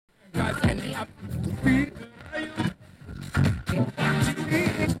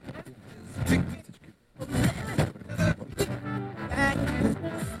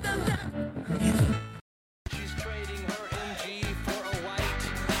She's trading her MG for a white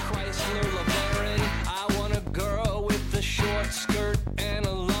Chrysler LeBaron. I want a girl with a short skirt and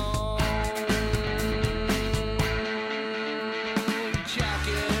a long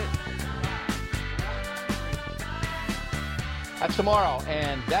jacket. That's tomorrow,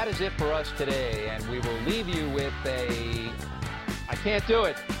 and that is it for us today. And we will leave you with a... I can't do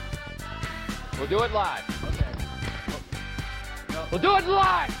it. We'll do it live. Okay. We'll do it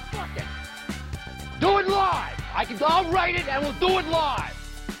live. Fuck it. Do it live. I'll write it, and we'll do it live.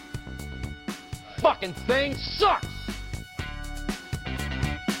 Fucking thing sucks.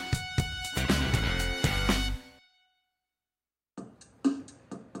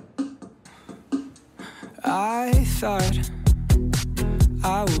 I thought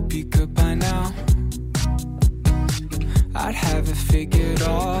I would be good by now. I'd have it figured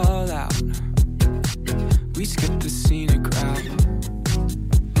all out. We skipped the scenic route.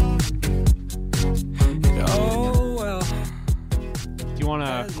 And oh well. Do you want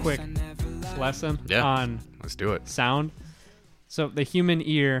a quick lesson on Let's do it. sound? So the human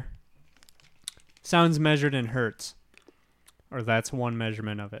ear, sound's measured in hertz, or that's one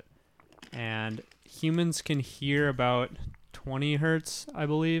measurement of it. And humans can hear about 20 hertz, I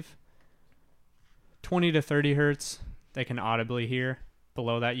believe. 20 to 30 hertz, they can audibly hear.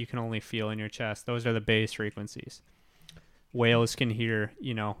 Below that, you can only feel in your chest. Those are the bass frequencies. Whales can hear,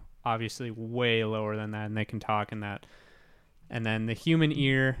 obviously way lower than that, and they can talk in that. And then the human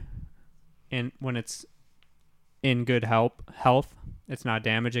ear, when it's in good health, it's not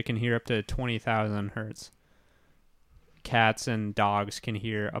damaged, it can hear up to 20,000 hertz. Cats and dogs can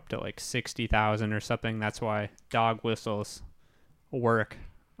hear up to like 60,000 or something. That's why dog whistles work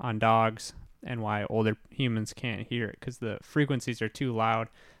on dogs and why older humans can't hear it, because the frequencies are too loud.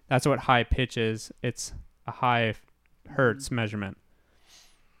 That's what high pitch is. It's a high hertz measurement.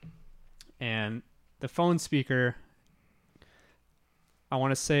 And the phone speaker, I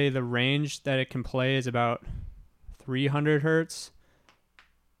want to say the range that it can play is about 300 hertz.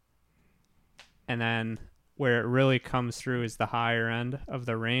 And then where it really comes through is the higher end of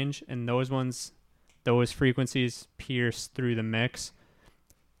the range, and those frequencies pierce through the mix.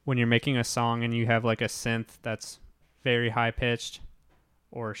 When you're making a song and you have like a synth that's very high pitched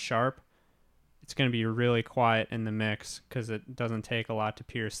or sharp, it's going to be really quiet in the mix because it doesn't take a lot to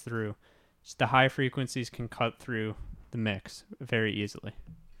pierce through. Just the high frequencies can cut through the mix very easily.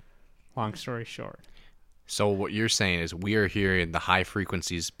 Long story short. So what you're saying is we are hearing the high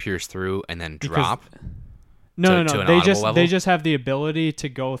frequencies pierce through and then drop? No. To an They audible level? they just have the ability to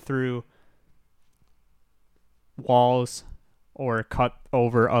go through walls or cut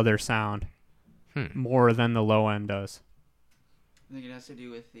over other sound more than the low end does. I think it has to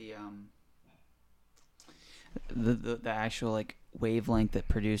do with the actual like wavelength it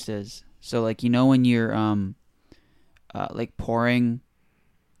produces. So like when you're like pouring.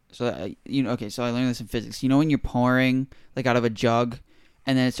 So okay. So I learned this in physics. When you're pouring like out of a jug,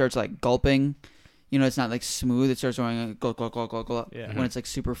 and then it starts like gulping. It's not like smooth. It starts going like, gulp, gulp, gulp, gulp, gulp, when it's like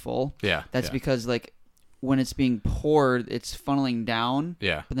super full. Yeah. That's because like when it's being poured, it's funneling down.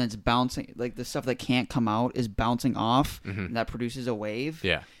 Yeah. But then it's bouncing. Like the stuff that can't come out is bouncing off. Mm-hmm. And that produces a wave.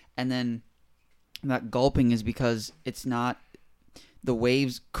 Yeah. And then that gulping is because it's not. The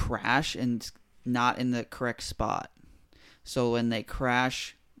waves crash and it's not in the correct spot. So when they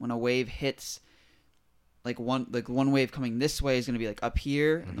crash, when a wave hits. Like one wave coming this way is going to be like up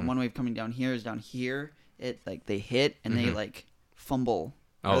here, and the one wave coming down here is down here. It like they hit and they like fumble.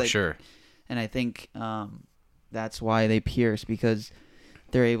 Oh, sure. And I think that's why they pierce, because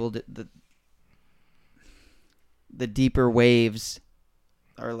they're able to the deeper waves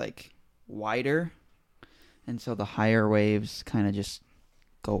are like wider, and so the higher waves kind of just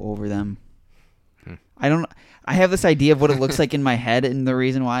go over them. I have this idea of what it looks like in my head, and the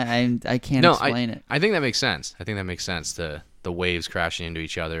reason why I can't explain it. I think that makes sense. The waves crashing into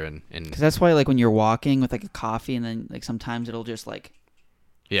each other and because that's why like when you're walking with like a coffee, and then like sometimes it'll just like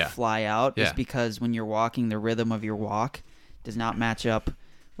fly out. Yeah. Just because when you're walking, the rhythm of your walk does not match up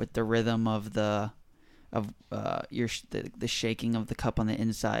with the rhythm of the shaking of the cup on the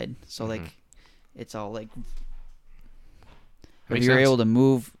inside. So like it's all like if you're able to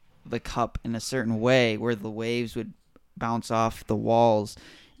move the cup in a certain way where the waves would bounce off the walls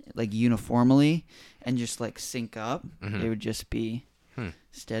like uniformly and just like sync up, it would just be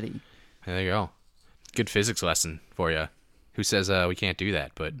steady. There you go. Good physics lesson for you. Who says we can't do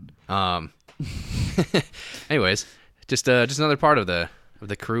that? But anyways, just another part of the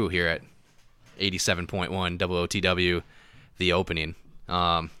crew here 87.1 WOTW, the opening.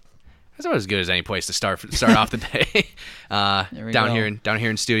 That's about as good as any place to start off the day. Down here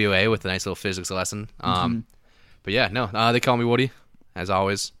in Studio A with a nice little physics lesson. But yeah, no, they call me Woody, as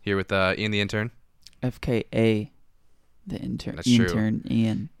always, here with Ian the intern. FKA, the intern. That's true. Intern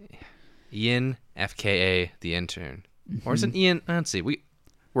Ian. Ian, FKA, the intern. Or is it Ian? Let's see. We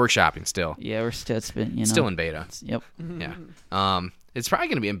workshopping still. Yeah, we're still Still in beta. Yep. Yeah. It's probably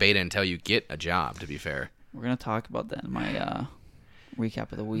going to be in beta until you get a job, to be fair. We're gonna talk about that in my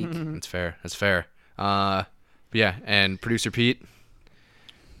recap of the week. That's fair. But yeah, and producer Pete.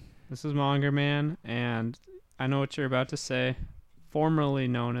 This is Monger Man, and I know what you're about to say. Formerly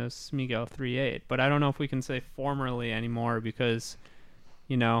known as Smeagol38, but I don't know if we can say formerly anymore because,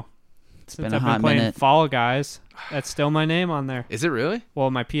 since been a I've hot been playing minute. Fall Guys, that's still my name on there. Is it really? Well,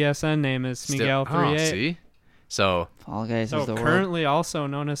 my PSN name is Smeagol38. Oh, see? So Fall Guys So is the world. currently also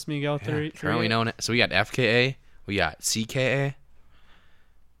known as Smeagol38. currently known. So we got FKA, we got CKA,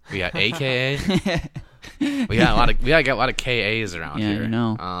 we got AKA. we got a lot of KAs around Yeah, here. you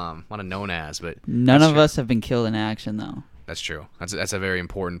know. A lot of known as, but None that's of true. us have been killed in action though. That's true. That's a very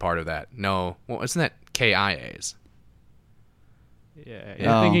important part of that. No, well, isn't that KIAs? Yeah, you're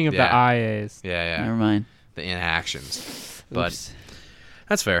Oh. thinking of Yeah. the IAs. Yeah. Never mind. The inactions. But Oops.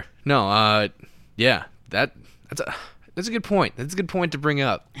 that's fair. No, yeah, that's a good point. That's a good point to bring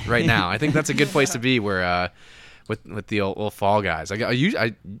up right now. I think that's a good place to be where with the old Fall Guys.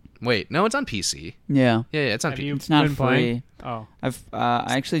 Wait, no, it's on PC. Yeah. Yeah, it's on Have PC. you It's not been playing? free. Oh,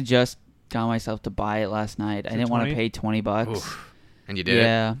 I actually just got myself to buy it last night. I it didn't want 20? to pay $20. Oof. And you did it.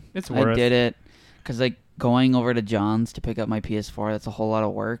 Yeah, it's I worth. did it because going over to John's to pick up my PS4, that's a whole lot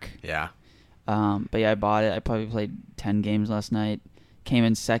of work. Yeah. But yeah, I bought it. I probably played 10 games last night. Came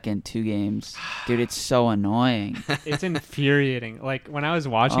in second 2 games. Dude, it's so annoying. It's infuriating. Like when I was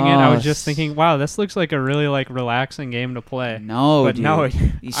watching it, I was just s- thinking, "Wow, this looks like a really relaxing game to play." No, But dude. no,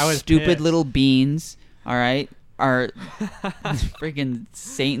 These I was stupid pissed. little beans, all right, are freaking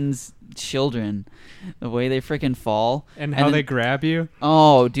Satan's children. The way they freaking fall. And how then- they grab you.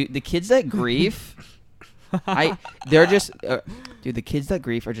 Oh, dude, the kids that grief, they're just, dude, the kids that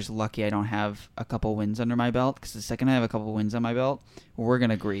grief are just lucky I don't have a couple wins under my belt. Because the second I have a couple wins on my belt, we're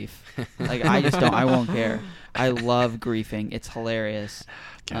gonna grief. Like I won't care. I love griefing. It's hilarious.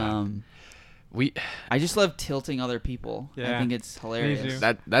 God. I just love tilting other people. I Yeah, think it's hilarious.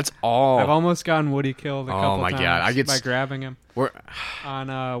 too. That's all. I've almost gotten Woody killed a Oh couple my times God, I get by s- grabbing him We're, on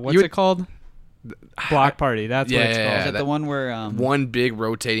what's You would- it called? Block Party. That's what it's Yeah, called. Is that that- the one where one big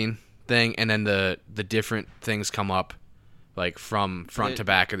rotating thing, and then the different things come up, like from front to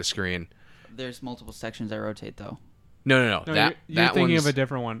back of the screen. there's multiple sections that rotate though? No. No, That you're that thinking one's of a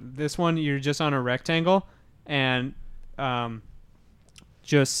different one. This one, you're just on a rectangle, and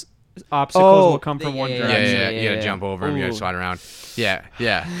just obstacles will come from one yeah, direction. Yeah, you gotta jump over him. You gotta Ooh. slide around. Yeah.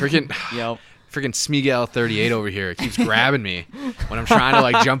 Freaking Yep. Smeagol 38 over here keeps grabbing me when I'm trying to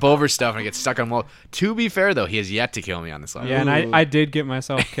like jump over stuff and I get stuck on wall. To be fair though, he has yet to kill me on this level. Yeah, and Ooh. I did get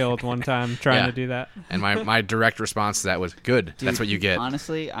myself killed one time trying Yeah. to do that. And my direct response to that was good. Dude, That's what you get.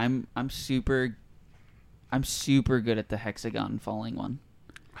 Honestly, I'm super good at the hexagon falling one.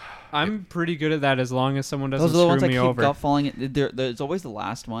 I'm pretty good at that as long as someone doesn't Those are the ones screw I me keep over. gut falling. There's always the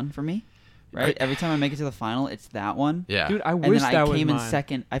last one for me, right? Every time I make it to the final, it's that one. Yeah. Dude, I And wish then that I was came in mine.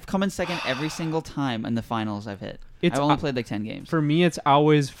 second. I've come in second every single time in the finals I've hit. It's I've only played like 10 games. For me, it's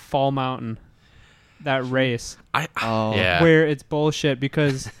always Fall Mountain, that race, Oh. Yeah. where it's bullshit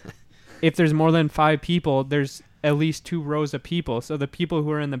because if there's more than 5 people, there's at least 2 rows of people. So the people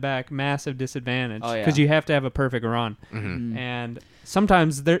who are in the back, massive disadvantage Oh, yeah. because you have to have a perfect run. Mm-hmm. And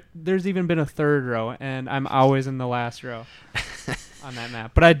sometimes there's even been a 3rd row, and I'm always in the last row on that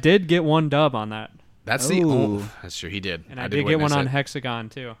map. But I did get 1 dub on that, That's Ooh. that's true. He did. and I did get one witness on it. Hexagon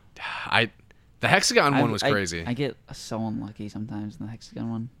too. The hexagon one was crazy. I get so unlucky sometimes in the hexagon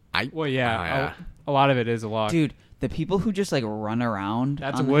one. Well, yeah, Oh, yeah. A lot of it is a luck. Dude, the people who just like run around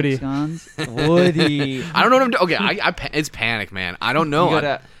That's on the Woody. hexagons. Woody. I don't know what I'm doing. Okay, it's panic, man. I don't know. You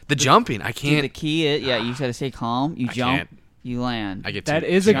gotta- the jumping, I Dude, can't. the key is, you just gotta stay calm. You I jump, can't. you land. I get that too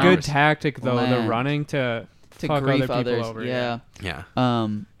is a good nervous. tactic though. The Land. running to to fuck grief other people others. over. Yeah. Yeah.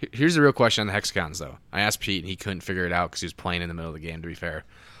 Here's Here's the real question on the hexagons, though. I asked Pete, and he couldn't figure it out because he was playing in the middle of the game. To be fair,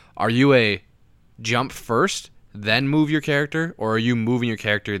 are you a jump first, then move your character, or are you moving your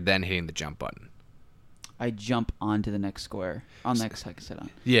character then hitting the jump button? I jump onto the next square on the next hexagon.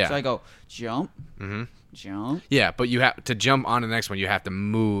 Yeah. So I go jump, Mm-hmm. jump. Yeah, but you have to jump on to the next one. You have to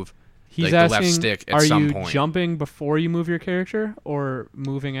move He's like the asking, left stick at are some you point. jumping before you move your character or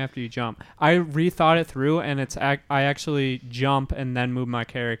moving after you jump? I rethought it through, and I actually jump and then move my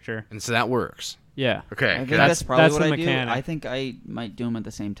character. And so that works. Yeah. Okay. I think 'cause that's probably that's what the I do. mechanic. I think I might do them at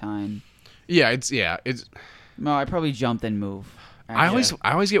the same time. it's No, I probably jump then move. I actually.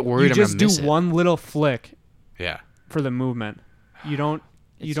 always get You worried I'm just gonna do miss it. one little flick Yeah. for the movement. You don't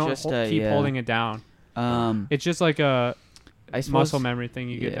It's just keep yeah. holding it down. It's just like a I suppose, muscle memory thing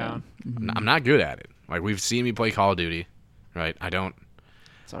you get yeah. down. I'm not good at it. Like we've seen me play Call of Duty, right? I don't.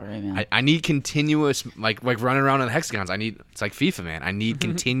 It's all right, man. I need continuous like running around in the hexagons. It's like FIFA, man. I need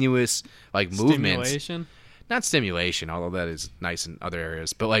continuous like movements. Stimulation. Not stimulation, although that is nice in other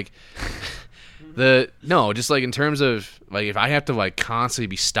areas. But like just like in terms of like if I have to like constantly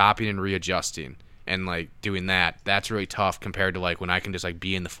be stopping and readjusting and like doing that, that's really tough compared to like when I can just like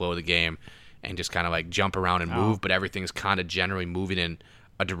be in the flow of the game and just kind of like jump around and move, but everything's kind of generally moving in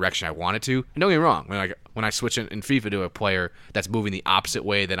a direction I want it to. And don't get me wrong, when I switch in FIFA to a player that's moving the opposite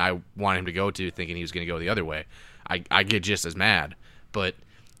way than I want him to go to, thinking he was going to go the other way, I get just as mad. But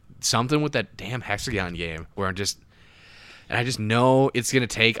something with that damn hexagon game where I just know it's going to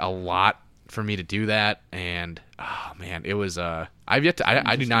take a lot for me to do that. And oh man, it was I've yet to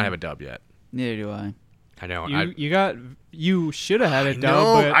I do not have a dub yet. Neither do I. I don't. You should have had a dub.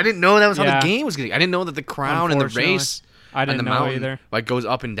 No, but I didn't know that was how yeah. the game was getting. I didn't know that the crown and the Unfortunately. race I didn't and the know mountain either. like goes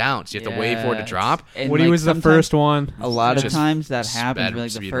up and down. So you have to wait for it to Yeah, drop. and, Woody like, was the sometimes- first one. A lot of Just times that sped- happens. Like the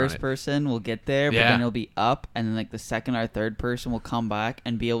speed run first it. person will get there, but Yeah. then it'll be up, and then like the second or third person will come back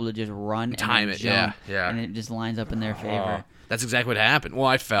and be able to just run Time and it, then jump, yeah. and it just lines up in their favor. That's exactly what happened. Well,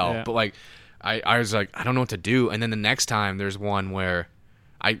 I fell, Yeah. but like I was like, I don't know what to do. And then the next time there's one where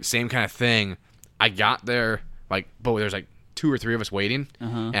same kind of thing. I got there but there's like 2 or 3 of us waiting,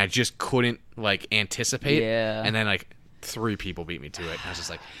 and I just couldn't like anticipate. Yeah. And then like 3 people beat me to it. And I was just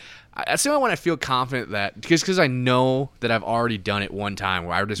like, that's the only one I feel confident that because I know that I've already done it one time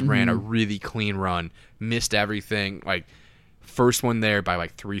where I just ran a really clean run, missed everything, like first one there by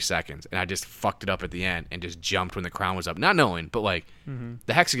like 3 seconds, and I just fucked it up at the end and just jumped when the crown was up, not knowing, but like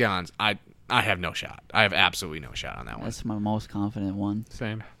the hexagons, I have no shot. I have absolutely no shot on that one. That's my most confident one.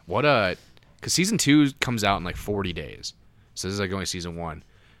 Same. Because season 2 comes out in like 40 days, so this is like only season 1.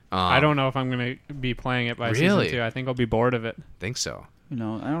 I don't know if I'm going to be playing it by Really? season 2. I think I'll be bored of it. think so. You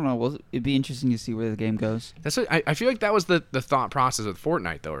know, I don't know. Well, it'd be interesting to see where the game goes. That's what I feel like that was the thought process of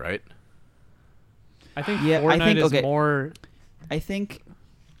Fortnite, though, right? I think Yeah, I Fortnite think- is okay. more I think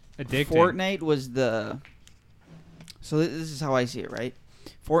addicting. Fortnite was the. So this is how I see it, right?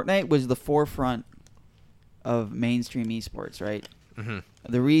 Fortnite was the forefront of mainstream esports, right? Mm-hmm.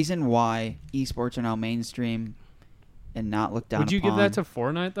 The reason why esports are now mainstream and not looked down Would you upon. give that to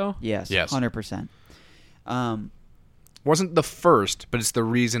Fortnite, though? Yes, Yes. 100%. Wasn't the first, but it's the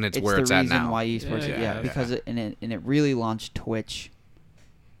reason it's where the it's at reason now. why esports, Yeah. because it really launched Twitch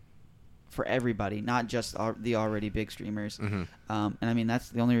for everybody, not just the already big streamers. Mhm. And I mean that's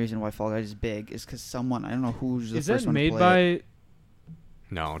the only reason why Fall Guys is big is because someone, I don't know who's the Is first that one to made play it. by...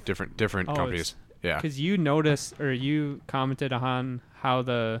 No, different Oh, companies. Yeah. Because you noticed, or you commented on how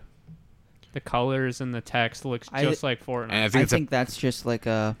the colors and the text looks just like Fortnite. And I I think think that's just like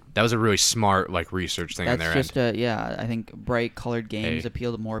a that was a really smart like research thing on that's their just end. I think bright colored games Hey.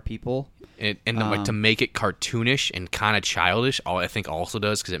 appeal to more people. And like to make it cartoonish and kind of childish, I think also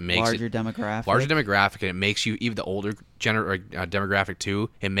does because it makes Larger it demographic. larger demographic, and it makes you even the older demographic too.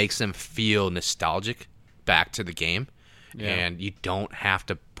 It makes them feel nostalgic back to the game, and you don't have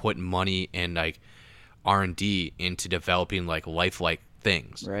to put money and like R&D into developing like lifelike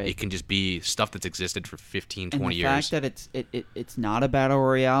things. Right. It can just be stuff that's existed for 15, and 20 the years. fact that it's not a battle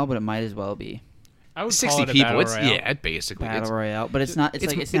royale, but it might as well be I would call 60 it a people. battle It's royale. yeah, basically battle royale. But it's not. It's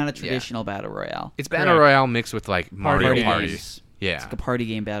it's- not a it- yeah. traditional battle royale. it's battle Correct. royale mixed with like Mario Party Party. games. Yeah. It's like a party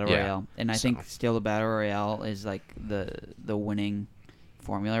game battle Yeah. royale, and I So- think still the battle royale is like the winning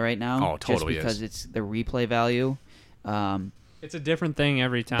formula right now. Oh, totally Just because is. it's the replay value, It's a different thing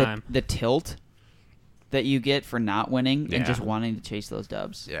every time. the tilt that you get for not winning Yeah. and just wanting to chase those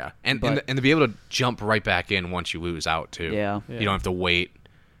dubs. Yeah, and But- and to be able to jump right back in once you lose out too. Yeah. You don't have to wait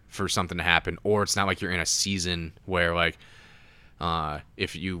for something to happen, or it's not like you're in a season where like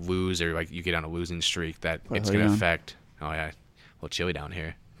if you lose or like you get on a losing streak that Put a it's hoodie going to on. affect. Oh yeah, a little chilly down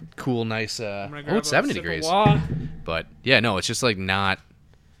here. Cool, nice. I'm gonna Oh, grab it's a 70 sip of degrees. water. But yeah, no, it's just like not.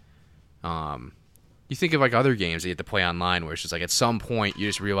 You think of like other games that you have to play online, where it's just like at some point you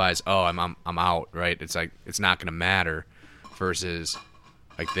just realize, oh, I'm out, right? It's like it's not gonna matter. Versus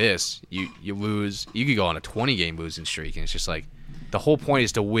like this, you lose, you could go on a 20-game losing streak, and it's just like the whole point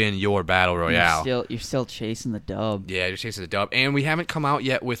is to win your battle royale. You're still chasing the dub. Yeah, you're chasing the dub, and we haven't come out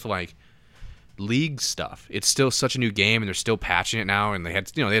yet with like league stuff. It's still such a new game, and they're still patching it now. And they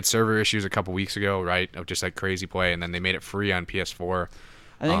had server issues a couple weeks ago, right? Of just like crazy play, and then they made it free on PS4.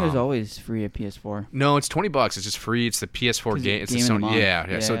 I think it was always free at PS4. No, it's $20. It's just free. It's the PS4 game. It's game the of the Sony. month.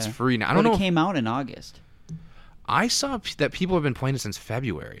 Yeah. So it's free now. I don't know. It came out in August. I saw that people have been playing it since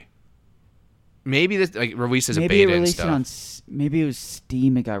February. Maybe this like released as Maybe a beta it and released stuff. maybe it was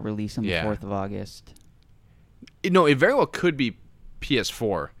Steam. It got released on the Yeah. 4th of August. No, it very well could be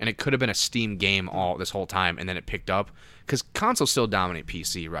PS4, and it could have been a Steam game all this whole time, and then it picked up because consoles still dominate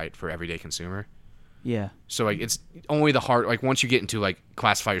PC, right, for everyday consumer. Yeah. So like it's only the hard like once you get into like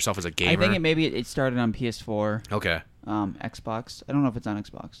classify yourself as a gamer. I think it started on PS4, okay. Xbox. I don't know if it's on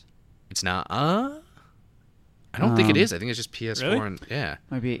Xbox. It's not. I don't think it is. I think it's just PS4 Really? and yeah.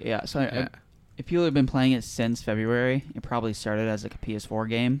 Might be, yeah. So Yeah. if people have been playing it since February, it probably started as like a PS4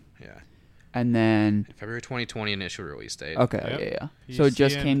 game, Yeah. and then February 2020 initial release date. okay, Yep. yeah. So it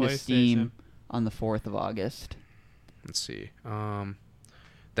just PC and came to PlayStation. Steam on the 4th of August. Let's see.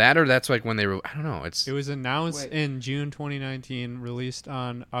 That or that's like when they were. I don't know. It was announced Wait. in June 2019, released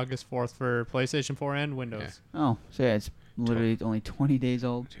on August 4th for PlayStation 4 and Windows. Oh, so yeah, it's literally only 20 days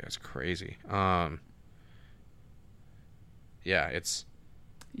old. Dude, that's crazy. Yeah, it's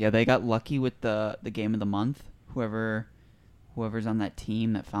Yeah, they got lucky with the game of the month. Whoever's on that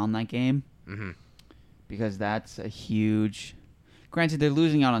team that found that game, mhm. because that's a huge. Granted, they're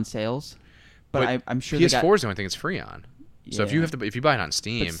losing out on sales, but I'm sure PS4 they got, is the only thing it's free on. So if Yeah. if you buy it on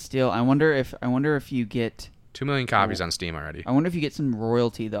Steam, But still, I wonder if you get 2 million copies on Steam already. I wonder if you get some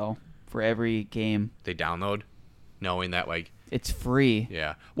royalty though for every game. They download, knowing that like It's free.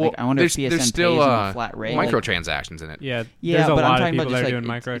 yeah. Like, I wonder if there's PSN still pays them a flat rate. microtransactions in it. Yeah, Yeah, there's a but I'm lot of talking people about that just are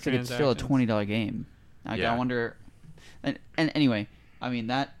like doing it's like it's still a microtransactions. $20 game. Like, Yeah. I wonder, and anyway, I mean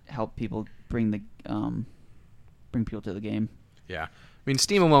that helped people bring people to the game. Yeah. I mean,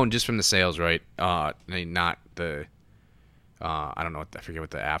 Steam alone, just from the sales, right? I mean, not the, I don't know, I forget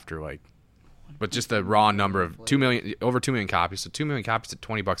what the after, like, but just the raw number of 2 million, over 2 million copies. So 2 million copies at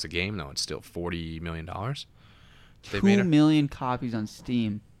 $20 a game, though, it's still $40 million. They've made 2 it. million copies on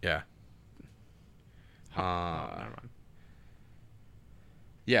Steam. Yeah. Oh, never mind.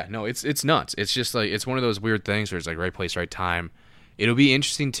 Yeah, no, it's nuts. It's just like, it's one of those weird things where it's like right place, right time. It'll be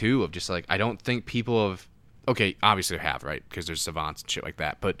interesting, too, of just like, I don't think people have, okay, obviously they have, right? Because there's savants and shit like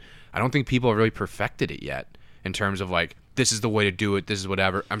that. But I don't think people have really perfected it yet in terms of like, this is the way to do it. This is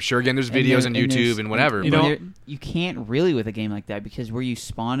whatever. I'm sure, again, there's videos on YouTube and whatever. You but know- You can't really with a game like that because where you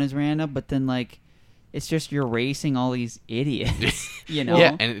spawn is random, but then like it's just you're racing all these idiots. You know?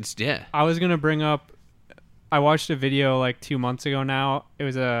 yeah, and it's, yeah. I was gonna bring up. I watched a video like 2 months ago. Now it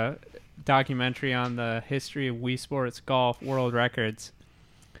was a documentary on the history of Wii Sports Golf world records,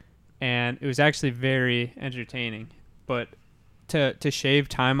 and it was actually very entertaining. But to shave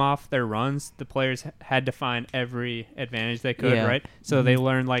time off their runs, the players had to find every advantage they could, Yeah. right? So they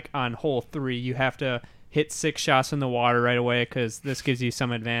learned like on hole 3, you have to hit 6 shots in the water right away because this gives you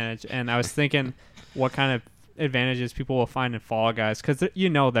some advantage. And I was thinking, what kind of advantages people will find in Fall Guys, because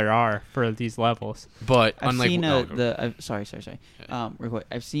there are for these levels. But I've unlike seen sorry. real quick.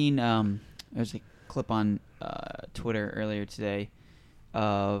 I've seen there's a clip on Twitter earlier today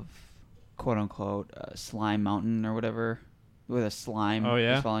of quote unquote Slime Mountain or whatever, with a slime Oh,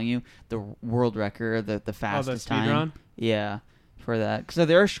 yeah? is following you. The world record, the fastest speed time. run? Yeah, for that. So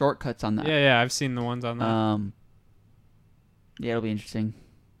there are shortcuts on that. Yeah, I've seen the ones on that. Yeah, it'll be interesting.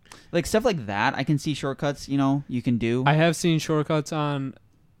 Like stuff like that, I can see shortcuts. You can do. I have seen shortcuts on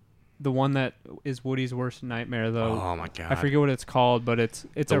the one that is Woody's worst nightmare, though. Oh my god. I forget what it's called, but it's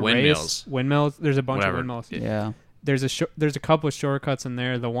The a windmills. race. Windmills. There's a bunch Whatever. of windmills. yeah. There's a couple of shortcuts in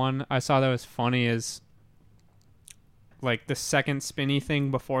there. The one I saw that was funny is like the second spinny thing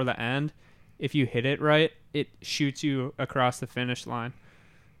before the end. If you hit it right, it shoots you across the finish line.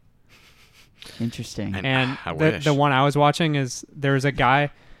 Interesting. And I wish. the one I was watching is there's a guy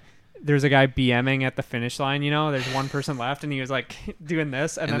BMing at the finish line. There's one person left, and he was like doing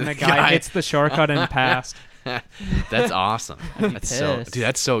this, and then the guy hits the shortcut and passed. That's awesome. That's so, pissed. dude.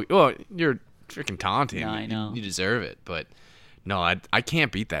 That's so. Well, you're freaking taunting. No, I know. You deserve it, but no, I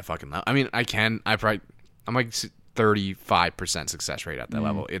can't beat that fucking level. I mean, I can. I'm like 35% success rate at that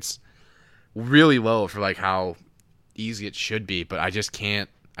level. It's really low for like how easy it should be, but I just can't.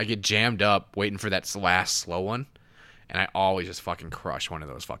 I get jammed up waiting for that last slow one, and I always just fucking crush one of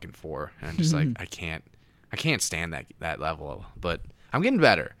those fucking 4. And I'm just like, I can't stand that level. But I'm getting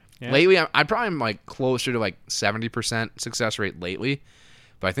better. Yeah. Lately, I probably am like closer to like 70% success rate lately,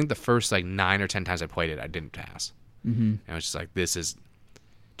 but I think the first like 9 or 10 times I played it, I didn't pass. Mm-hmm. And I was just like, this is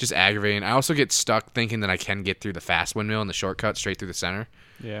just aggravating. I also get stuck thinking that I can get through the fast windmill and the shortcut straight through the center,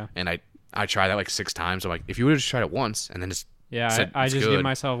 Yeah. and I tried that like 6 times. I'm like, if you would have just tried it once and then just Yeah, said I it's just good. give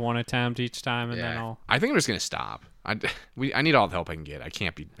myself one attempt each time, and then I'll. I think I'm just gonna stop. I need all the help I can get. I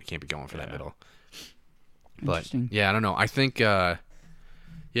can't be going for that middle. But Interesting. yeah, I don't know. I think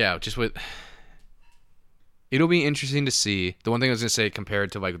just with it'll be interesting to see. The one thing I was gonna say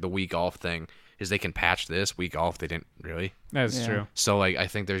compared to like the Wii Golf thing is they can patch this. Wii Golf they didn't really. That's Yeah. true. So like I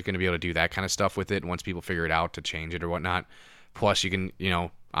think there's gonna be able to do that kind of stuff with it once people figure it out to change it or whatnot. Plus you can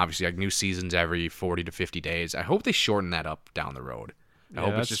obviously like new seasons every 40 to 50 days. I hope they shorten that up down the road. I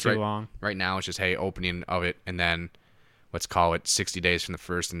hope that's it's just too long. Right now it's just opening of it and then let's call it 60 days from the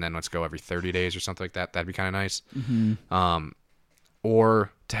first and then let's go every 30 days or something like that. That'd be kind of nice. Mm-hmm.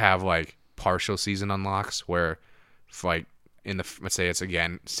 Or to have like partial season unlocks where like let's say it's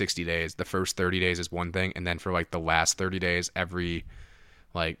again 60 days. The first 30 days is one thing and then for like the last 30 days every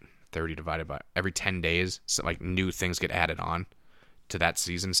like 30 divided by every 10 days so like new things get added on to that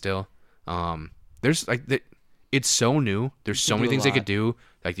season still. There's like it's so new. There's so many things they could do.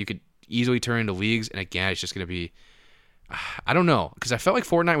 Like you could easily turn into leagues and again it's just going to be I don't know because I felt like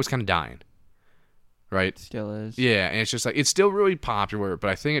Fortnite was kind of dying. Right? Still is. Yeah, and it's just like it's still really popular, but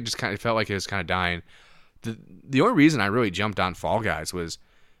I think it just kind of felt like it was kind of dying. The only reason I really jumped on Fall Guys was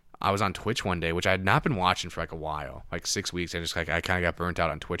I was on Twitch one day, which I had not been watching for like a while, like 6 weeks. I kind of got burnt out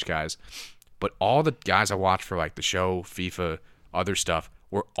on Twitch guys. But all the guys I watched for like the show, FIFA, other stuff,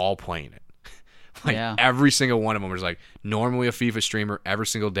 were all playing it. Like every single one of them was like normally a FIFA streamer every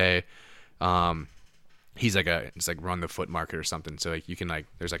single day. He's like it's like run the foot market or something. So like you can like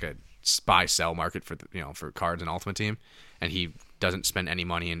there's like a buy sell market for for cards in Ultimate Team, and he doesn't spend any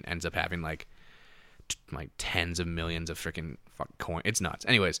money and ends up having like tens of millions of freaking coin. It's nuts.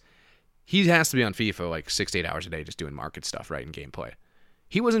 Anyways, he has to be on FIFA like 6 to 8 hours a day just doing market stuff, right, and gameplay.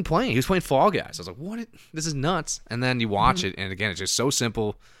 He wasn't playing. He was playing Fall Guys. I was like, what? This is nuts. And then you watch it, and again, it's just so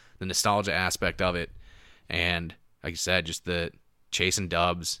simple, the nostalgia aspect of it, and like you said, just the chasing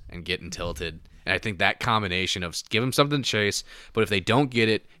dubs and getting tilted. And I think that combination of give them something to chase, but if they don't get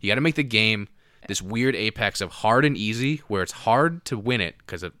it, you got to make the game this weird apex of hard and easy, where it's hard to win it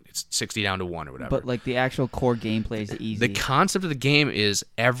because it's 60 down to 1 or whatever. But like the actual core gameplay is easy. The concept of the game is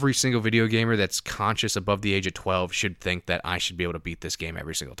every single video gamer that's conscious above the age of 12 should think that I should be able to beat this game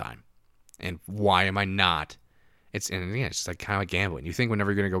every single time. And why am I not? It's like kind of like gambling. You think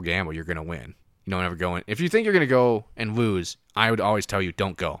whenever you're going to go gamble, you're going to win. You don't ever go in. If you think you're going to go and lose, I would always tell you,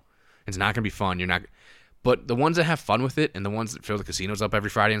 don't go. It's not going to be fun. You're not. But the ones that have fun with it and the ones that fill the casinos up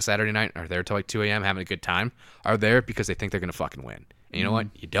every Friday and Saturday night are there till like 2 a.m. having a good time are there because they think they're going to fucking win. And you know what?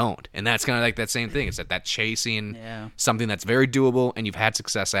 You don't. And that's kind of like that same thing. It's that chasing something that's very doable and you've had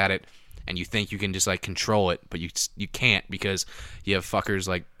success at it and you think you can just like control it, but you can't because you have fuckers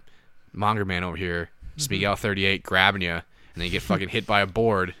like Monger Man over here, Spiegel 38 grabbing you, and then you get fucking hit by a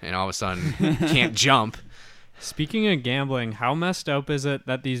board and all of a sudden you can't jump. Speaking of gambling, how messed up is it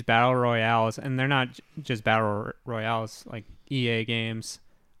that these battle royales, and they're not just battle royales, like EA games,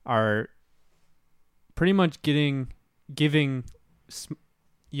 are pretty much giving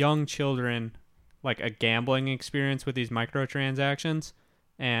young children like a gambling experience with these microtransactions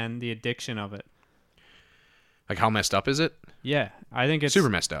and the addiction of it. Like how messed up is it? Yeah, I think it's super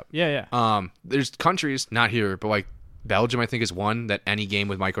messed up. Yeah. There's countries, not here, but like Belgium, I think, is one that any game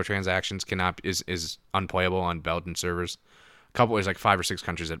with microtransactions is unplayable on Belgian servers. There's like 5 or 6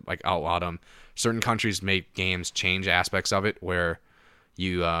 countries that like outlawed them. Certain countries make games change aspects of it where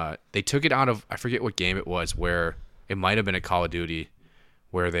they took it out of, I forget what game it was, where it might have been a Call of Duty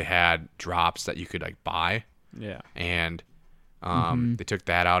where they had drops that you could like buy. Yeah. And they took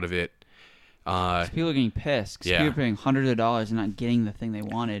that out of it. People are getting pissed. 'Cause people are paying hundreds of dollars and not getting the thing they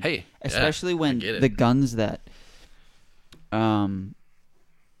wanted. Hey, especially when the guns that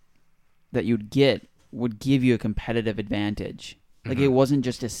you'd get would give you a competitive advantage. Like it wasn't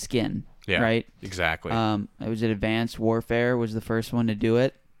just a skin, right? Exactly. It was Advanced Warfare was the first one to do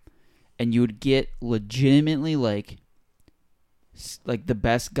it, and you would get legitimately like the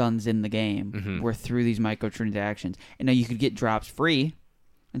best guns in the game were through these microtransactions. And now you could get drops free,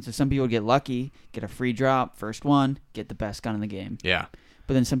 and so some people would get lucky, get a free drop, first one, get the best gun in the game. Yeah.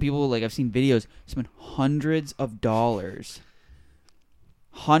 But then some people, like I've seen videos, spend hundreds of dollars,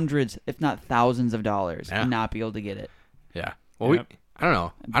 hundreds, if not thousands of dollars, and not be able to get it. Yeah. Well, I don't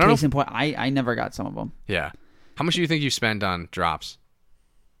know. I don't know. Case in point, I never got some of them. Yeah. How much do you think you spend on drops?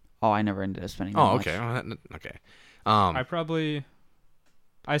 Oh, I never ended up spending that much. Okay. Okay.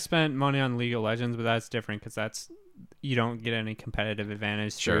 I spent money on League of Legends, but that's different because you don't get any competitive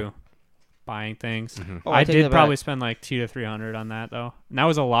advantage through buying things. Oh, I did probably spend like $200 to $300 on that though. And that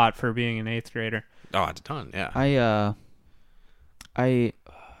was a lot for being an 8th grader. Oh, it's a ton. Yeah.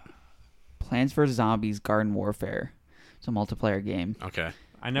 Plants vs. Zombies Garden Warfare. It's a multiplayer game. Okay.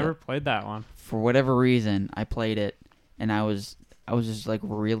 I never played that one. For whatever reason, I played it, and I was just like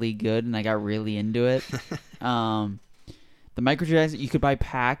really good, and I got really into it. The microtransactions, you could buy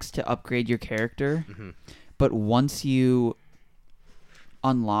packs to upgrade your character, but once you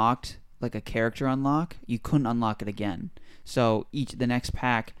unlocked like a character unlock, you couldn't unlock it again. So the next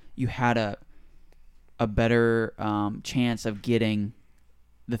pack, you had a better chance of getting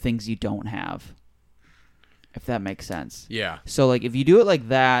the things you don't have, if that makes sense. Yeah. So like if you do it like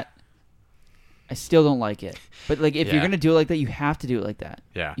that, I still don't like it. But like if you're gonna do it like that, you have to do it like that.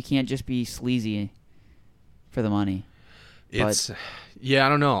 Yeah. You can't just be sleazy for the money. It's I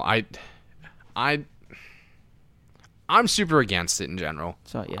don't know. I'm super against it in general.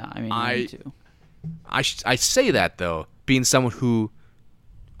 So yeah, I mean, me too. I say that though, being someone who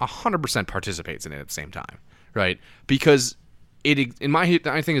 100% participates in it at the same time, right? Because my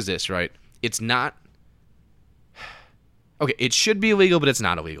thing is this, right? It's not okay. It should be illegal, but it's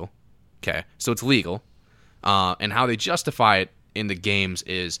not illegal. Okay, so it's legal, and how they justify it in the games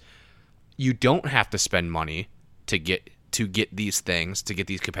is you don't have to spend money to get these things, to get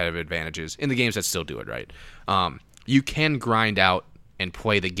these competitive advantages in the games that still do it, right? You can grind out and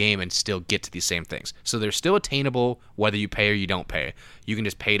play the game and still get to these same things. So they're still attainable whether you pay or you don't pay. You can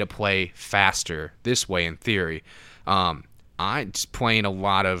just pay to play faster this way in theory. I'm just playing a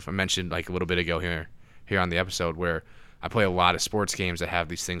lot of, I mentioned like a little bit ago here on the episode, where I play a lot of sports games that have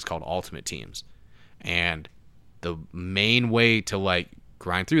these things called ultimate teams. And the main way to like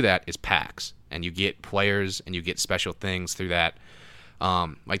grind through that is packs. And you get players and you get special things through that.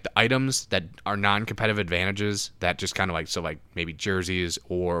 Like the items that are non-competitive advantages that just kind of like, so like maybe jerseys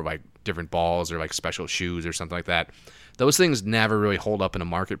or like different balls or like special shoes or something like that. Those things never really hold up in a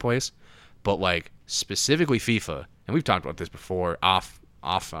marketplace, but like specifically FIFA, and we've talked about this before off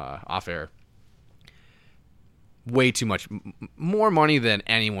air, way too much, more money than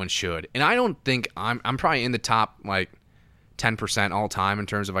anyone should. And I don't think I'm probably in the top like 10% all time in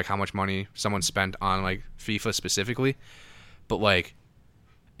terms of like how much money someone spent on like FIFA specifically. But like,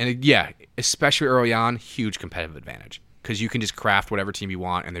 and yeah, especially early on, huge competitive advantage because you can just craft whatever team you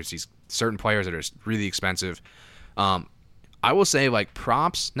want, and there's these certain players that are really expensive. I will say like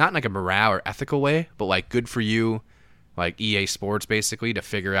props, not in like a morale or ethical way, but like good for you, like EA Sports basically, to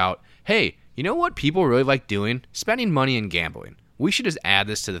figure out, hey, you know what people really like doing? Spending money and gambling. We should just add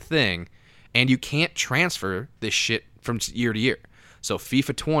this to the thing, and you can't transfer this shit from year to year. So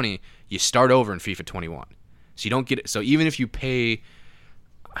FIFA 20, you start over in FIFA 21. So you don't get it. So even if you pay,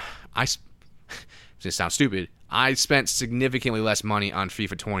 this sounds stupid, I spent significantly less money on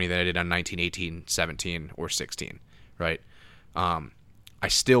FIFA 20 than I did on 19, 18, 17, or 16, right? I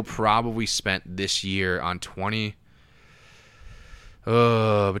still probably spent this year on 20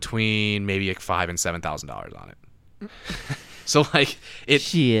 between maybe like $5,000 and $7,000 on it. So like it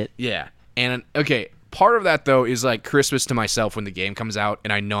Shit. Yeah. And okay, part of that though is like Christmas to myself when the game comes out,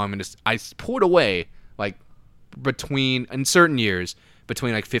 and I know I put away like between, in certain years,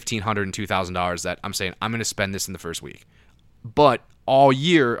 between like $1,500 and $2,000 that I'm saying I'm going to spend this in the first week. But all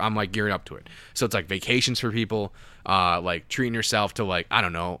year I'm like gearing up to it. So it's like vacations for people, like treating yourself to like, I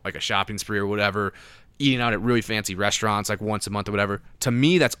don't know, like a shopping spree or whatever, eating out at really fancy restaurants like once a month or whatever. To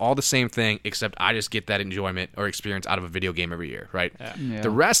me, that's all the same thing, except I just get that enjoyment or experience out of a video game every year, right? Yeah.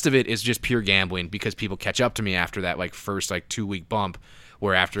 The rest of it is just pure gambling because people catch up to me after that like first like 2-week bump,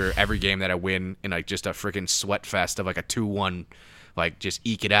 where after every game that I win in like just a freaking sweat fest of like a 2-1, like just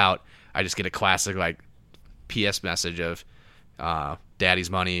eke it out, I just get a classic like PS message of daddy's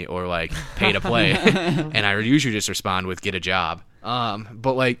money or like pay to play. And I usually just respond with get a job.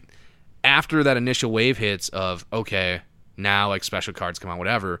 But like after that initial wave hits of, okay, now like special cards come on,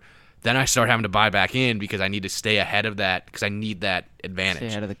 whatever, then I start having to buy back in because I need to stay ahead of that because I need that advantage. Stay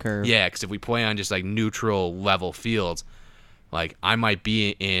ahead of the curve. Yeah, because if we play on just like neutral level fields, like I might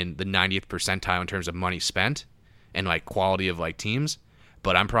be in the 90th percentile in terms of money spent and like quality of like teams,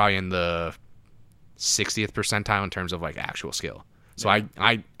 but I'm probably in the 60th percentile in terms of like actual skill. So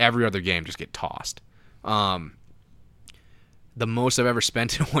I every other game just get tossed. The most I've ever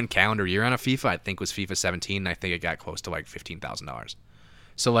spent in one calendar year on a FIFA, I think, was FIFA 17. And I think it got close to like $15,000.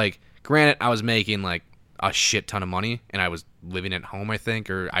 So like, granted, I was making like a shit ton of money, and I was living at home, I think,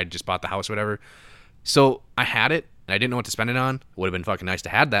 or I just bought the house, or whatever. So I had it, and I didn't know what to spend it on. It would have been fucking nice to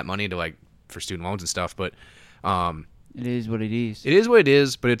have that money to like for student loans and stuff, but it is what it is. It is what it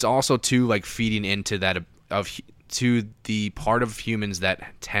is, but it's also too like feeding into that to the part of humans that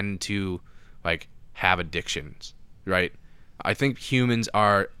tend to like have addictions, right? I think humans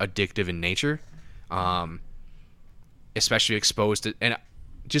are addictive in nature, especially exposed to, and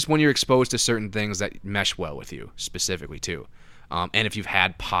just when you're exposed to certain things that mesh well with you specifically too, and if you've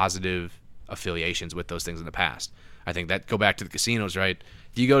had positive affiliations with those things in the past. I think that go back to the casinos, right?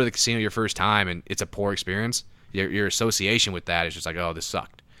 If you go to the casino your first time and it's a poor experience, your association with that is just like, oh, this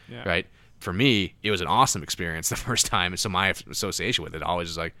sucked, right? For me, it was an awesome experience the first time, and so my association with it always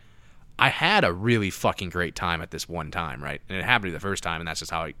is like, I had a really fucking great time at this one time, right? And it happened to me the first time, and that's just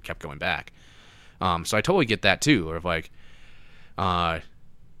how I kept going back. So I totally get that too. Or if like,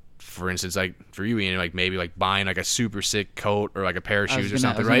 for instance, like for you, Ian, like maybe like buying like a super sick coat or like a pair of shoes or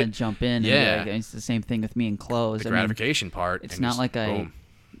something, right? I was gonna jump in. And it's the same thing with me and clothes. The gratification part. It's not like boom.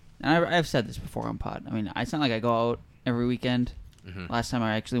 I've said this before on pod. I mean, it's not like I go out every weekend. Mm-hmm. Last time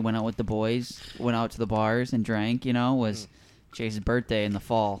I actually went out with the boys, went out to the bars and drank, was Chase's birthday in the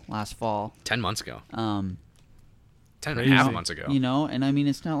fall, last fall. 10 months ago. 10 and a Crazy. half months ago. And I mean,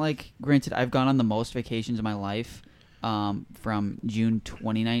 it's not like, granted, I've gone on the most vacations of my life from June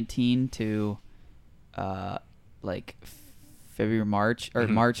 2019 to like February, March, or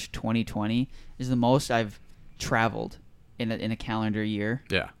March 2020 is the most I've traveled in a calendar year.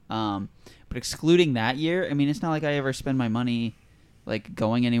 Yeah. But excluding that year, I mean, it's not like I ever spend my money like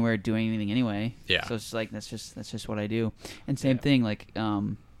going anywhere, doing anything anyway. Yeah. So it's like that's just what I do. And same thing, like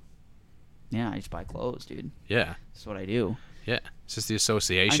I just buy clothes, dude. Yeah. That's what I do. Yeah. It's just the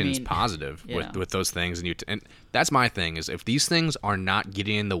association is positive with those things, and that's my thing is if these things are not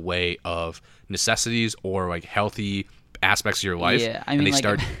getting in the way of necessities or like healthy aspects of your life, and they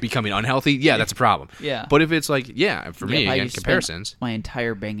start becoming unhealthy, that's a problem. Yeah. But if it's like, for me, again, comparisons. My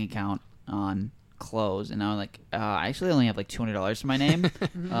entire bank account on clothes, and now like I actually only have like $200 to my name.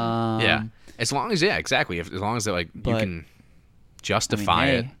 As long as exactly. As long as like you can justify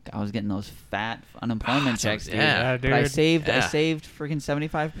it. I was getting those fat unemployment checks, dude. Yeah, dude. But I saved freaking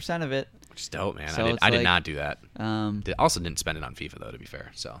 75% of it. Which is dope, man. So I did not do that. Also didn't spend it on FIFA though, to be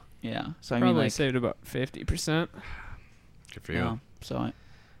fair. So yeah. So I Probably mean, like, saved about 50%. Good for you. So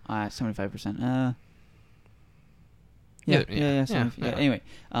 75%. Yeah. Anyway,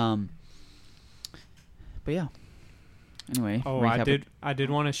 but yeah. Anyway. Oh, I did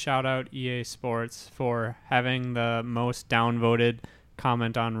want to shout out EA Sports for having the most downvoted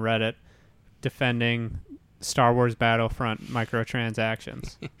comment on Reddit defending Star Wars Battlefront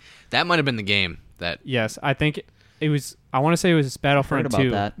microtransactions. That might have been the game that. Yes, I think it was. I want to say it was Battlefront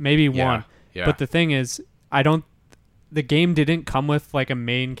 2, that. maybe 1. Yeah. But the thing is, the game didn't come with like a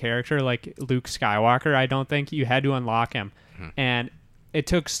main character like Luke Skywalker. I don't think you had to unlock him, and it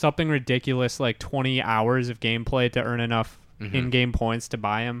took something ridiculous like 20 hours of gameplay to earn enough in-game points to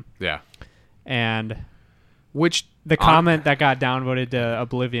buy him. Yeah. And which the comment that got downvoted to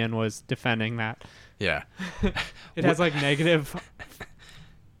Oblivion was defending that. Yeah. It has like negative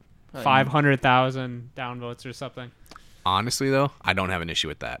 500,000 downvotes or something. Honestly, though, I don't have an issue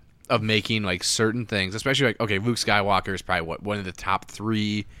with that. Of making like certain things, especially like, okay, Luke Skywalker is probably one of the top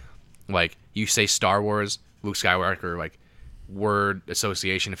 3. Like you say Star Wars, Luke Skywalker, like word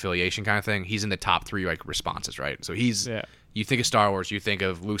association affiliation kind of thing. He's in the top 3 like responses, right? So he's you think of Star Wars, you think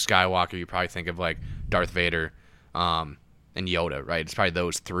of Luke Skywalker, you probably think of like Darth Vader, and Yoda, right? It's probably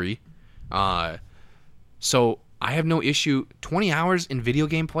those 3. So I have no issue. 20 hours in video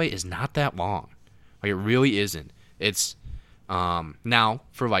game play is not that long. Like it really isn't. It's now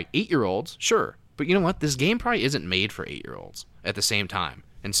for like 8-year-olds, sure. But you know what? This game probably isn't made for 8-year-olds at the same time.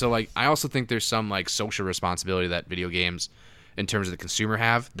 And so like I also think there's some like social responsibility that video games in terms of the consumer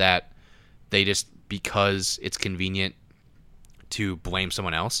have that they just, because it's convenient to blame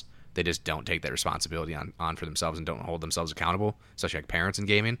someone else, they just don't take that responsibility on for themselves and don't hold themselves accountable, especially like parents in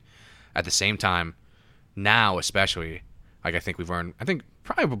gaming. At the same time, now especially, like I think we've learned, I think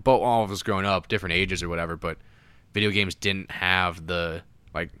probably both all of us growing up, different ages or whatever, but video games didn't have the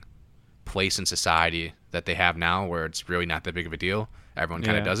like place in society that they have now where it's really not that big of a deal. Everyone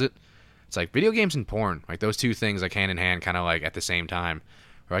kind of does it. It's like video games and porn, like those two things like hand in hand kind of like at the same time.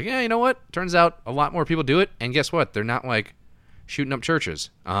 We're like, yeah, you know what? Turns out a lot more people do it, and guess what? They're not like shooting up churches.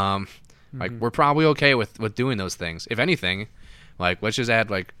 Like we're probably okay with doing those things. If anything, like let's just add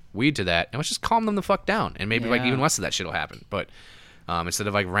like weed to that and let's just calm them the fuck down, and maybe like even less of that shit will happen. But instead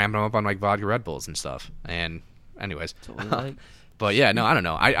of like ramping them up on like vodka Red Bulls and stuff. And anyways, but yeah, no, I don't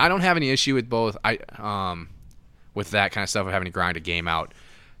know. I don't have any issue with both. With that kind of stuff of having to grind a game out.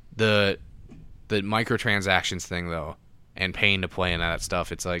 The microtransactions thing though, and paying to play and that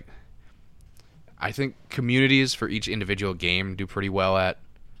stuff, it's like I think communities for each individual game do pretty well at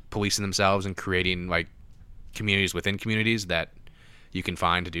policing themselves and creating like communities within communities that you can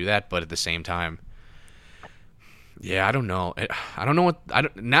find to do that. But at the same time, yeah, I don't know. I don't know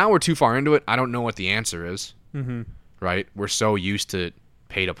what now we're too far into it. I don't know what the answer is. Right? We're so used to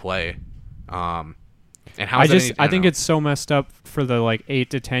pay to play. And how I think it's so messed up for the like 8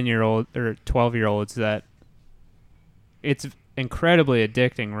 to 10-year-old or 12-year-olds that it's incredibly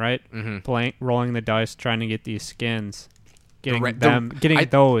addicting, right? Mm-hmm. Rolling the dice, trying to get these skins, getting I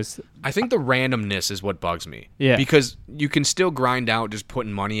those. I think the randomness is what bugs me. Yeah. Because you can still grind out just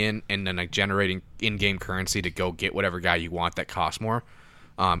putting money in and then like generating in-game currency to go get whatever guy you want that costs more.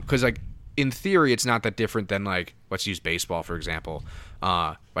 Because like in theory, it's not that different than like, let's use baseball for example.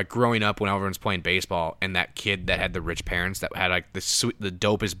 Like growing up when everyone's playing baseball and that kid that had the rich parents that had like the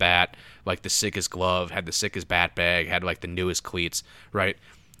dopest bat, like the sickest glove, had the sickest bat bag, had like the newest cleats, right?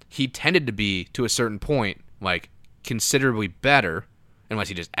 He tended to be, to a certain point, like considerably better, unless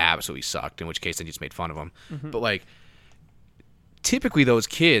he just absolutely sucked, in which case they just made fun of him. Mm-hmm. But like typically those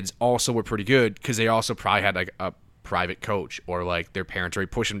kids also were pretty good because they also probably had like a private coach or like their parents already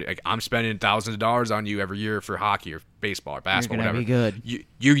push them to, like, I'm spending thousands of dollars on you every year for hockey or baseball or basketball, You're whatever. Be good.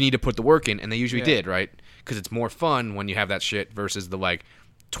 You need to put the work in, and they usually did, right? Because it's more fun when you have that shit versus the like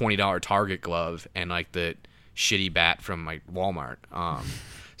 $20 Target glove and like the shitty bat from like Walmart.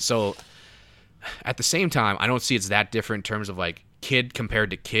 So at the same time, I don't see it's that different in terms of like kid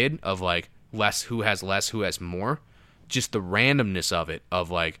compared to kid of like who has less, who has more. Just the randomness of it, of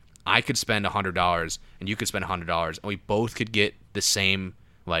like I could spend $100 and you could spend $100 and we both could get the same,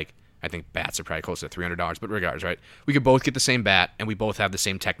 like I think bats are probably close to $300, but regardless, right? We could both get the same bat and we both have the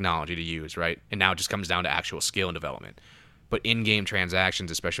same technology to use, right? And now it just comes down to actual skill and development. But in-game transactions,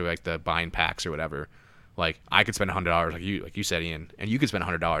 especially like the buying packs or whatever, like I could spend $100 like you said, Ian, and you could spend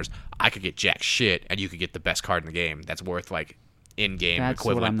 $100. I could get jack shit and you could get the best card in the game that's worth like in-game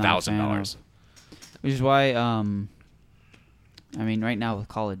equivalent $1,000. Which is why I mean, right now with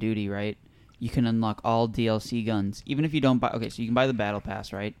Call of Duty, right, you can unlock all DLC guns, even if you don't buy. Okay, so you can buy the Battle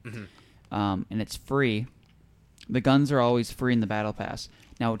Pass, right? Mm-hmm. And it's free. The guns are always free in the Battle Pass.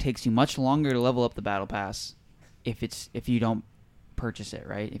 Now, it takes you much longer to level up the Battle Pass if you don't purchase it,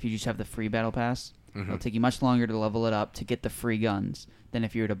 right? If you just have the free Battle Pass, it'll take you much longer to level it up to get the free guns than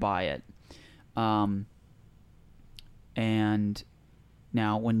if you were to buy it. And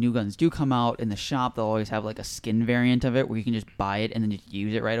now, when new guns do come out in the shop, they'll always have like a skin variant of it where you can just buy it and then just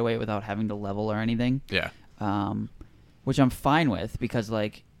use it right away without having to level or anything. Yeah. Which I'm fine with because,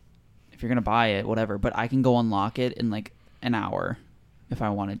 like, if you're going to buy it, whatever. But I can go unlock it in like an hour if I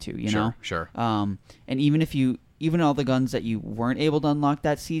wanted to, you know? Sure. And even all the guns that you weren't able to unlock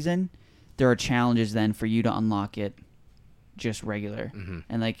that season, there are challenges then for you to unlock it just regular. Mm-hmm.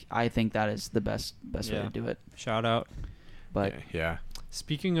 And, like, I think that is the best way to do it. Shout out. But yeah.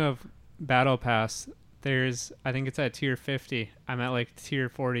 Speaking of Battle Pass, I think it's at tier 50. I'm at like tier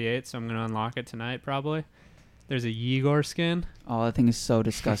 48, so I'm going to unlock it tonight probably. There's a Yegor skin. Oh, that thing is so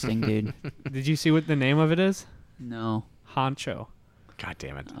disgusting, dude. Did you see what the name of it is? No. Honcho. God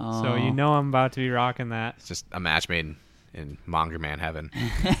damn it. Oh. So you know I'm about to be rocking that. It's just a match made in Monger Man heaven.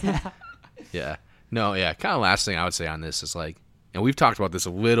 Yeah. No, yeah. Kind of last thing I would say on this is like, and we've talked about this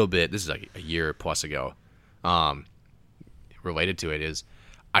a little bit. This is like a year plus ago. Related to it is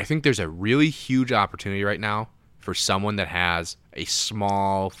I think there's a really huge opportunity right now for someone that has a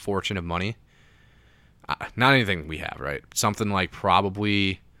small fortune of money. Not anything we have, right? Something like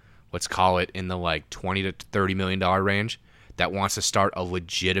probably, let's call it in the like $20 to $30 million range that wants to start a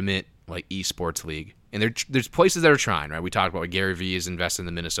legitimate like esports league. And there's places that are trying, right? We talked about like Gary Vee is investing in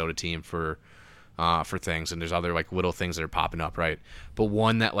the Minnesota team for things, and there's other like little things that are popping up, right? But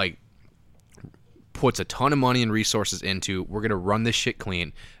one that like puts a ton of money and resources into, we're going to run this shit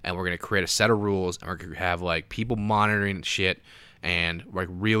clean, and we're going to create a set of rules, and we're going to have like people monitoring shit and like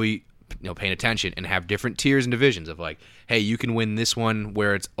really paying attention, and have different tiers and divisions of like, hey, you can win this one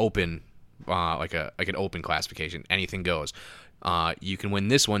where it's open, like an open classification, anything goes. You can win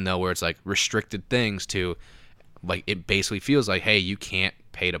this one though where it's like restricted things to, like, it basically feels like, hey, you can't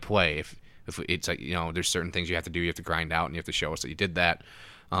pay to play if it's like, there's certain things you have to do, you have to grind out, and you have to show us that you did that,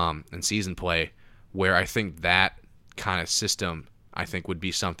 and season play, where I think that kind of system, I think, would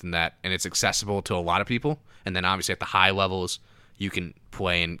be something that, and it's accessible to a lot of people, and then obviously at the high levels, you can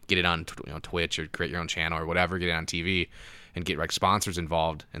play and get it on Twitch or create your own channel or whatever, get it on TV, and get like sponsors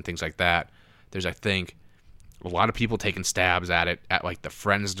involved and things like that. There's, I think, a lot of people taking stabs at it at like the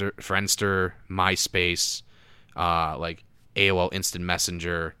Friendster, MySpace, like AOL Instant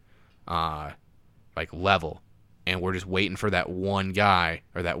Messenger, like level. And we're just waiting for that one guy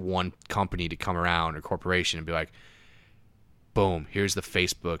or that one company to come around or corporation and be like, boom, here's the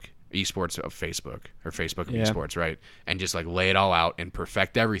Facebook esports of Facebook or Facebook of esports, right? And just like lay it all out and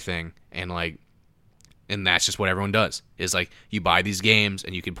perfect everything. And that's just what everyone does is like, you buy these games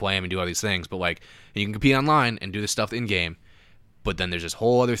and you can play them and do all these things, but like, and you can compete online and do this stuff in game. But then there's this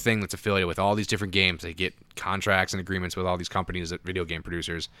whole other thing that's affiliated with all these different games. They get contracts and agreements with all these companies, video game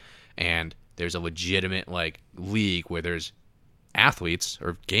producers, and there's a legitimate like league where there's athletes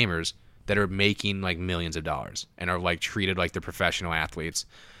or gamers that are making like millions of dollars and are like treated like they're professional athletes,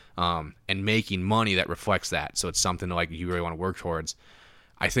 and making money that reflects that. So it's something that, like, you really want to work towards.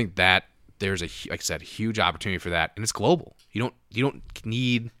 I think that there's like I said, a huge opportunity for that, and it's global. You don't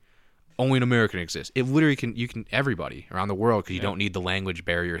need only an American exist. It literally you can everybody around the world, because you don't need the language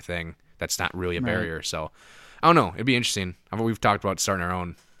barrier thing. That's not really a barrier. So I don't know. It'd be interesting. We've talked about starting our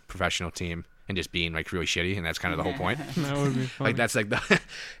own professional team and just being like really shitty, and that's kind of the whole point. That would be fun. Like that's like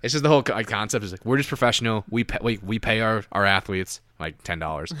it's just the whole concept is like, we're just professional. We pay our athletes like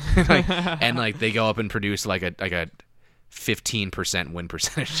 $10, like, and like they go up and produce like a 15% win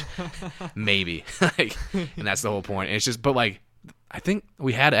percentage, maybe. Like, and that's the whole point. And it's just, but like, I think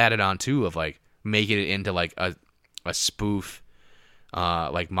we had added on too of like making it into like a spoof,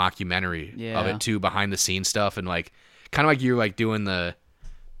 like mockumentary of it too, behind the scenes stuff, and like kind of like you're like doing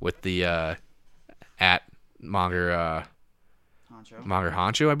with the at Monger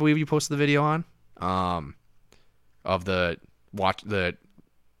Honcho, I believe you posted the video on, of the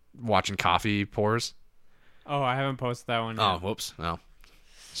watching coffee pours. Oh, I haven't posted that one yet. Oh, whoops. Well,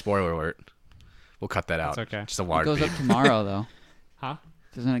 spoiler alert. We'll cut that out. That's okay. Just a It water goes beep. up tomorrow, though. Huh?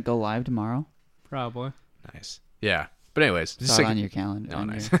 Doesn't it go live tomorrow? Probably. Nice. Yeah. But anyways, It's on your calendar. Oh, on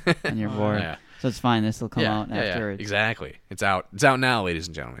nice. on your Oh, board. yeah. So it's fine. This will come out yeah, afterwards. exactly. It's out. It's out now, ladies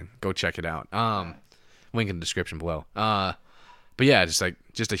and gentlemen. Go check it out. Link in the description below. But yeah, just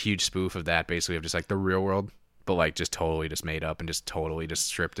a huge spoof of that, basically, of just like the real world, but like just totally just made up and just totally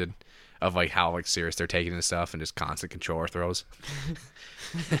just scripted, of like how like serious they're taking this stuff, and just constant controller throws.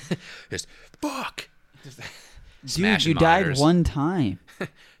 Just fuck. Dude, Smashing you died monitors. one time.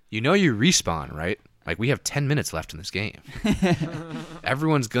 You know you respawn, right? Like, we have 10 minutes left in this game.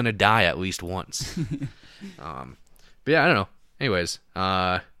 Everyone's gonna die at least once. But yeah, I don't know. Anyways,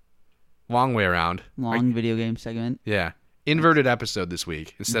 long way around. Long video game segment. Yeah. Inverted episode this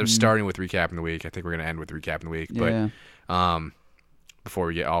week. Instead of starting with recapping the week, I think we're gonna end with recapping the week. Yeah. But before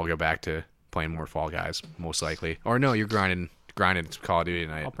we all go back to playing more Fall Guys, most likely. Or no, you're grinding Call of Duty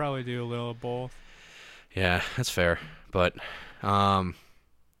tonight. I'll probably do a little of both. Yeah, that's fair. But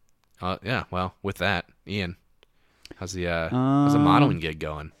yeah, well, with that, Ian, how's the modeling gig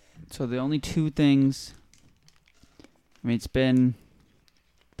going? So the only two things. I mean, it's been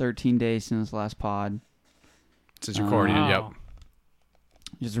 13 days since last pod. Since you recorded, yep. Wow.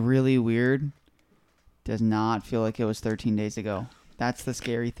 It's really weird. Does not feel like it was 13 days ago. That's the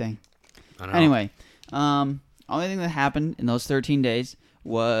scary thing. I don't know. Anyway, only thing that happened in those 13 days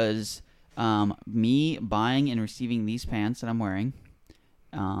was me buying and receiving these pants that I'm wearing.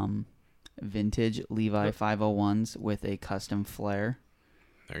 Vintage Levi 501s with a custom flare.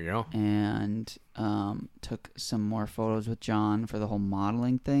 There you go. And took some more photos with John for the whole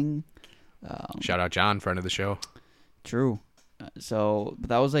modeling thing. Shout out John, friend of the show. True. So but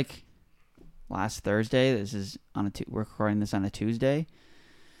that was like last Thursday. This is on we're recording this on a Tuesday.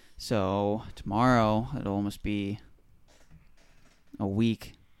 So tomorrow it'll almost be a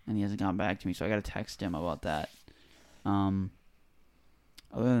week, and he hasn't gotten back to me. So I got to text him about that.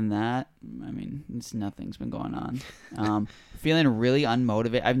 Other than that, I mean, nothing's been going on. Feeling really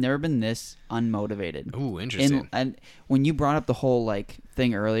unmotivated. I've never been this unmotivated. Ooh, interesting. And when you brought up the whole like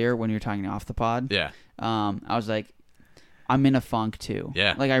thing earlier when you were talking off the pod, Yeah. I was like, I'm in a funk too.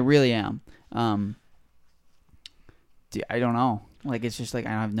 Yeah. Like I really am. I don't know. Like it's just like I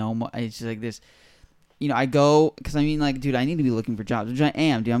have no. It's just like this. You know, I go because I mean, like, dude, I need to be looking for jobs, which I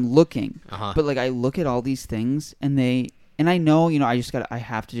am. Dude, I'm looking. But like, I look at all these things, and I know, you know, I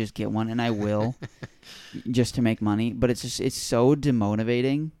have to just get one, and I will, just to make money. But it's so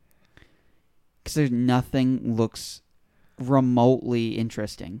demotivating because there's nothing looks remotely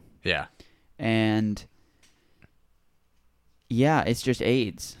interesting. Yeah. And yeah, it's just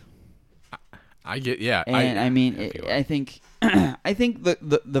AIDS. I get, yeah. And I mean, I think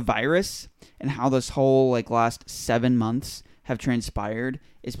the virus and how this whole like last 7 months have transpired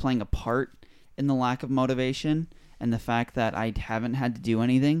is playing a part in the lack of motivation and the fact that I haven't had to do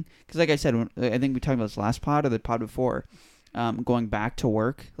anything. Because like I said, I think we talked about this last pod or the pod before, going back to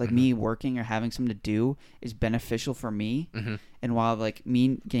work, like me working or having something to do is beneficial for me. And while like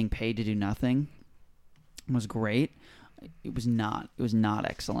me getting paid to do nothing was great, it was not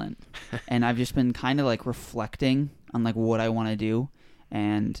excellent. And I've just been kind of like reflecting on like what I want to do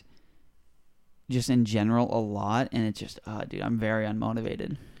and just in general a lot, and it's just dude, I'm very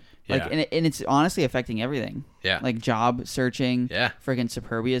unmotivated. Like Yeah. and it's honestly affecting everything. Yeah. Like job searching, Yeah. friggin'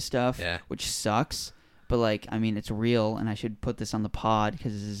 Superbia stuff, Yeah. which sucks. But like, I mean, it's real, and I should put this on the pod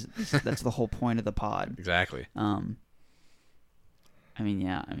because that's the whole point of the pod. Exactly. I mean,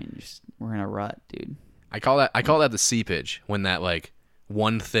 yeah. I mean, just we're in a rut, dude. I call that the seepage, when that like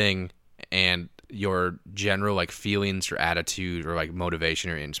one thing and your general like feelings or attitude or like motivation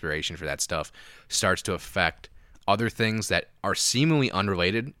or inspiration for that stuff starts to affect other things that are seemingly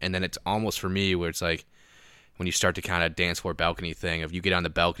unrelated, and then it's almost for me where it's like when you start to kind of dance floor balcony thing of you get on the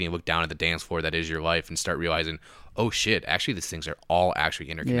balcony and look down at the dance floor that is your life and start realizing, oh shit, actually these things are all actually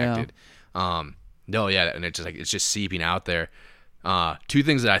interconnected. No, yeah, and it's just like it's just seeping out there. Two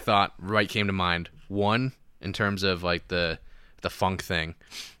things that I thought came to mind. One, in terms of like the funk thing.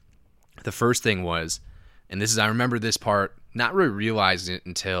 The first thing was, and this is, I remember this part, not really realizing it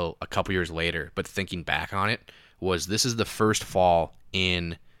until a couple years later, but thinking back on it, was this is the first fall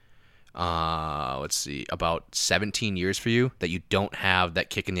in about 17 years for you that you don't have that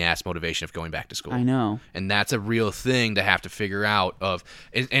kick in the ass motivation of going back to school. I know. And that's a real thing to have to figure out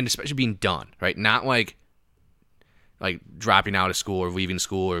and especially being done, right? Not like dropping out of school or leaving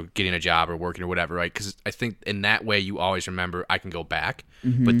school or getting a job or working or whatever, right? Because I think in that way you always remember I can go back,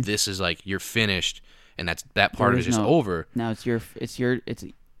 but this is like you're finished and that part is just over. Now it's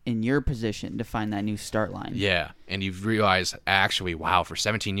in your position to find that new start line. Yeah, and you've realized actually, wow, for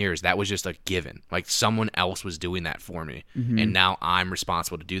 17 years that was just a given. Like someone else was doing that for me, and now I'm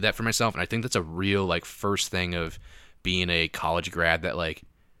responsible to do that for myself. And I think that's a real like first thing of being a college grad, that like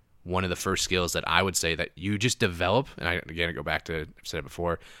one of the first skills that I would say that you just develop. And I go back to, I've said it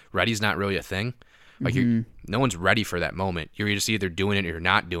before, ready's not really a thing. Like no one's ready for that moment. You're just either doing it or you're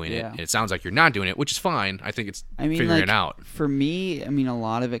not doing it. And it sounds like you're not doing it, which is fine. I think it's figuring it out. For me, I mean, a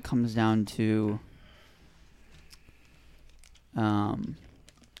lot of it comes down to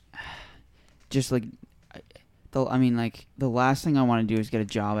just like the last thing I want to do is get a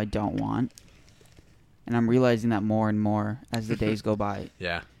job I don't want. And I'm realizing that more and more as the days go by.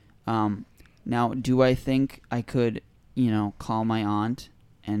 Yeah. Now, do I think I could, call my aunt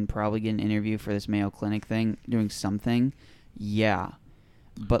and probably get an interview for this Mayo Clinic thing, doing something? Yeah.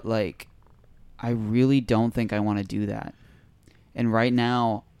 But, like, I really don't think I want to do that. And right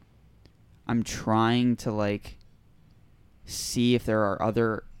now, I'm trying to, like, see if there are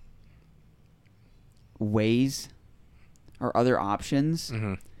other ways or other options.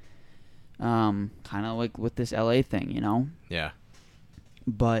 Kind of like with this LA thing, Yeah.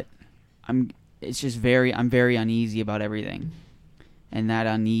 But I'm very uneasy about everything. And that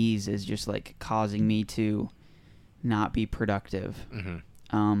unease is just like causing me to not be productive.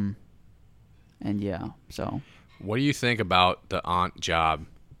 And yeah, so. What do you think about the aunt job,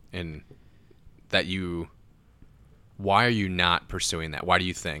 and why are you not pursuing that? Why do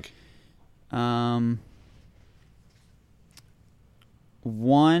you think?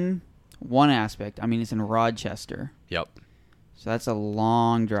 One aspect, I mean, it's in Rochester. Yep. So that's a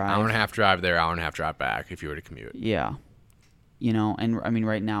long drive. Hour and a half drive there, hour and a half drive back if you were to commute. Yeah. And I mean,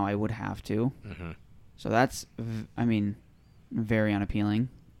 right now I would have to. So that's, very unappealing.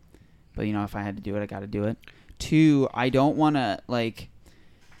 But, if I had to do it, I got to do it. Two, I don't want to,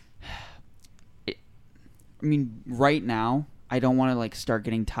 right now, I don't want to, start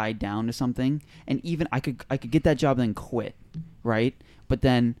getting tied down to something. And even I could get that job and then quit, right? But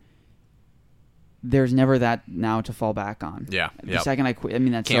then there's never that now to fall back on. Yeah. The second I quit,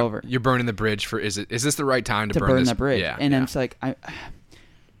 that's over. You're burning the bridge for, is this the right time to burn that bridge? Yeah. And it's like, I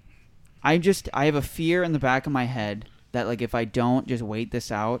have a fear in the back of my head that, if I don't just wait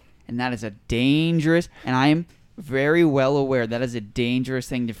this out, and that is a dangerous, and I am very well aware that is a dangerous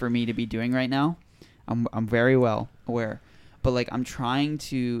thing for me to be doing right now. I'm very well aware. But, I'm trying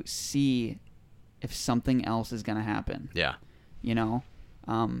to see if something else is going to happen. Yeah.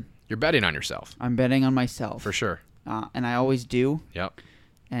 You're betting on yourself. I'm betting on myself. For sure. And I always do. Yep.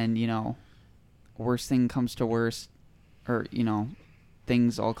 And, worst thing comes to worst, or,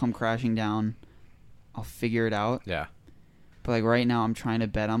 things all come crashing down, I'll figure it out. Yeah. But, right now I'm trying to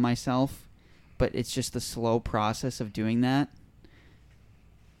bet on myself, but it's just the slow process of doing that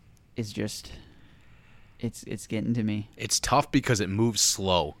is just... It's getting to me. It's tough because it moves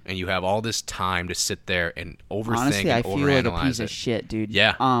slow, and you have all this time to sit there and overthink. Honestly, and I feel like a piece of shit, dude.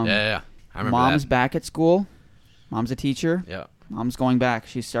 Yeah, yeah. I remember Mom's that. back at school. Mom's a teacher. Yeah. Mom's going back.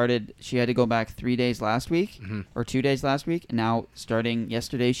 She had to go back 3 days last week, or 2 days last week, and now starting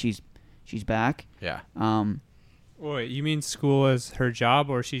yesterday, she's back. Yeah. Wait, you mean school as her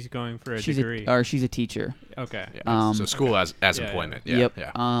job, or she's going for a degree? She's a teacher. Okay. Yeah. So school as employment. Yeah. Yep.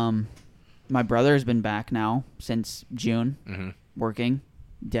 Yeah. My brother has been back now since June, working.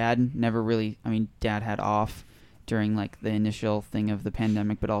 Dad never really. Dad had off during like the initial thing of the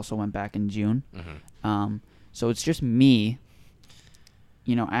pandemic, but also went back in June. Mm-hmm. So it's just me,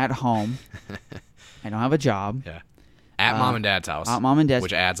 at home. I don't have a job. Yeah. At mom and dad's house. At mom and dad's,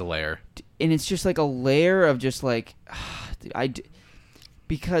 which adds a layer. and it's just like a layer of just like,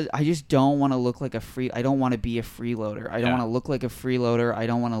 because I just don't want to look like I don't want to be a freeloader. I don't want to look like a freeloader. I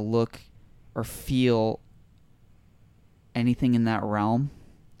don't want to look or feel anything in that realm.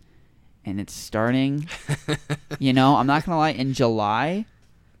 And it's starting, I'm not going to lie, in July,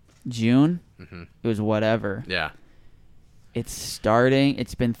 June, it was whatever. Yeah. It's starting.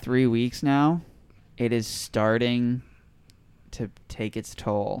 It's been 3 weeks now. It is starting to take its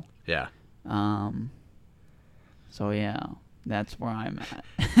toll. Yeah. So, yeah, that's where I'm at.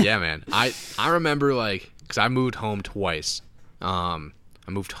 Yeah, man. I remember, because I moved home twice. I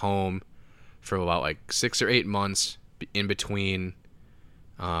moved home for about, 6 or 8 months in between,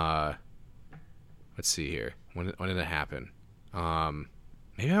 let's see here. When did it happen?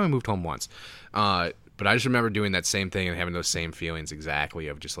 Maybe I only moved home once. But I just remember doing that same thing and having those same feelings exactly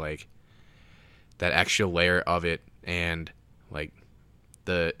of just, that extra layer of it and,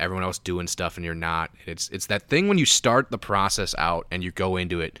 everyone else doing stuff and you're not. It's that thing when you start the process out and you go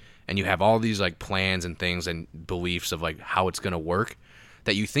into it and you have all these, plans and things and beliefs of, how it's going to work,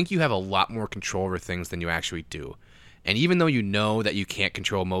 that you think you have a lot more control over things than you actually do. And even though you know that you can't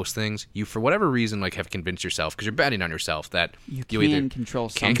control most things, you, for whatever reason, have convinced yourself, because you're betting on yourself, that you either control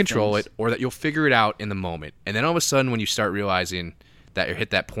some can't control things. it, or that you'll figure it out in the moment. And then all of a sudden, when you start realizing that you hit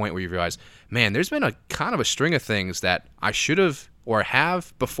that point where you realize, man, there's been a kind of a string of things that I should have or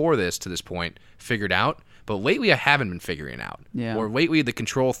have before this to this point figured out, but lately I haven't been figuring out. Yeah. Or lately the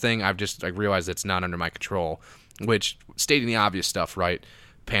control thing, I've just realized it's not under my control, which, stating the obvious stuff, right?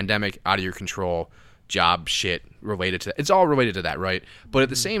 Pandemic, out of your control. Job shit related to that. It's all related to that, right? But at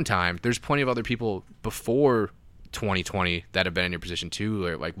the same time, there's plenty of other people before 2020 that have been in your position too,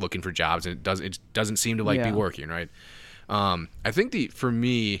 or looking for jobs, and it doesn't seem to be working, right? I think for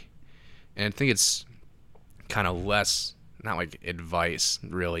me, and I think it's kind of less, not advice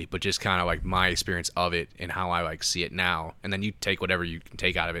really, but just kind of my experience of it and how I see it now, and then you take whatever you can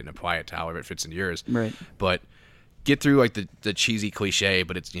take out of it and apply it to however it fits into yours, Right. But get through the cheesy cliche,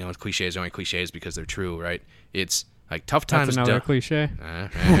 but it's cliches are only cliches because they're true, right? It's tough times. That's another cliche. All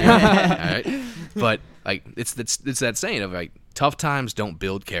right. But it's that saying of tough times don't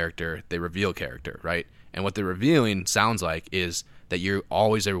build character, they reveal character, right? And what they're revealing sounds like is that you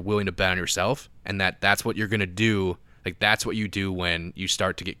always are willing to bet on yourself, and that's what you're gonna do. That's what you do when you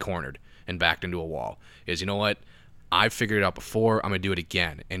start to get cornered and backed into a wall. Is, you know what? I've figured it out before, I'm going to do it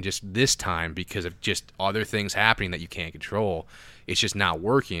again. And just this time, because of just other things happening that you can't control, it's just not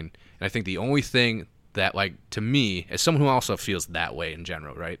working. And I think the only thing that, to me, as someone who also feels that way in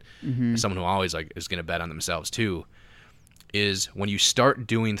general, right? Mm-hmm. As someone who always, is going to bet on themselves too, is when you start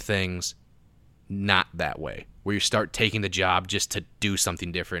doing things not that way, where you start taking the job just to do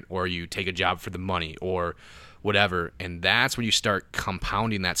something different, or you take a job for the money, or whatever, and that's when you start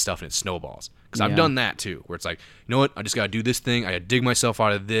compounding that stuff and it snowballs. Because I've done that too, where it's you know what, I just got to do this thing, I got to dig myself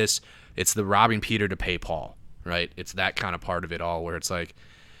out of this. It's the robbing Peter to pay Paul, right? It's that kind of part of it all where it's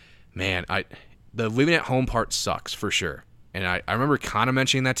man, the living at home part sucks for sure. And I remember kind of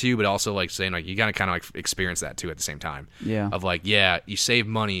mentioning that to you, but also saying you got to kind of experience that too at the same time. Yeah. Of you save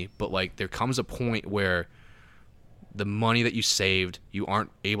money, but there comes a point where the money that you saved, you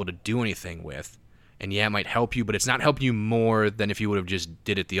aren't able to do anything with. And it might help you, but it's not helping you more than if you would have just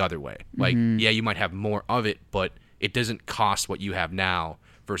did it the other way. You might have more of it, but it doesn't cost what you have now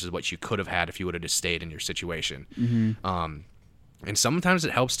versus what you could have had if you would have just stayed in your situation. Mm-hmm. And sometimes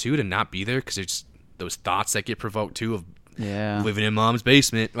it helps too to not be there, because it's those thoughts that get provoked too of living in mom's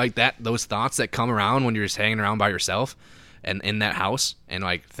basement, those thoughts that come around when you're just hanging around by yourself and in that house and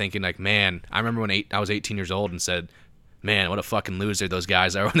thinking man, I remember when I was 18 years old and said, man, what a fucking loser those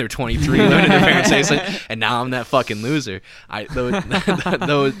guys are when they're 23 learning their parents say something, and now I'm that fucking loser.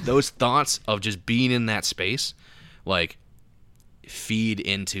 Those thoughts of just being in that space, feed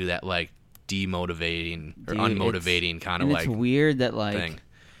into that demotivating or unmotivating kind of it's weird that thing.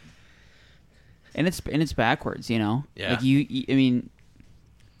 And it's backwards, Yeah. I mean,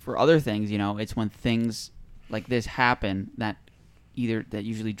 for other things, it's when things like this happen that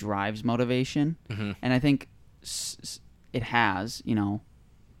usually drives motivation, and I think it has,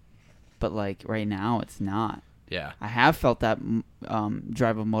 but like right now it's not. Yeah. I have felt that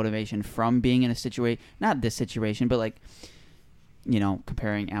drive of motivation from being in a situation, not this situation, but like,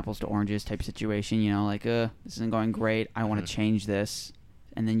 comparing apples to oranges type situation, this isn't going great. I want to change this.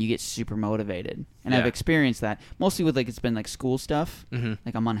 And then you get super motivated. And I've experienced that mostly with like, it's been like school stuff. Mm-hmm.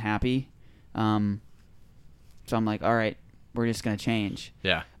 Like I'm unhappy. So I'm like, all right, we're just gonna change.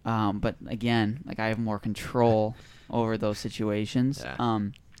 Yeah. But again, like I have more control over those situations. Yeah.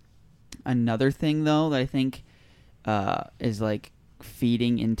 Another thing though that I think is like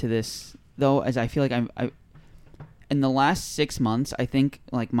feeding into this though, as I feel like I in the last 6 months, I think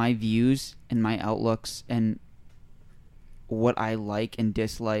like my views and my outlooks and what I like and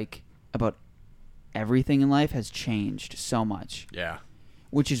dislike about everything in life has changed so much. Yeah.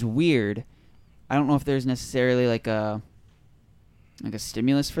 Which is weird. I don't know if there's necessarily like a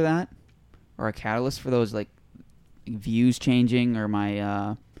stimulus for that or a catalyst for those like views changing or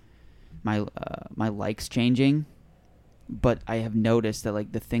my my likes changing, but I have noticed that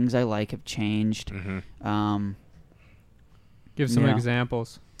like the things I like have changed. Mm-hmm. Give some Yeah.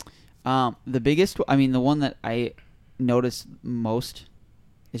 examples. The biggest, I mean, the one that I notice most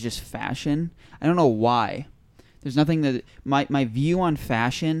is just fashion. I don't know why. There's nothing that my view on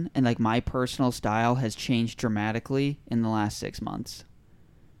fashion and like my personal style has changed dramatically in the last 6 months.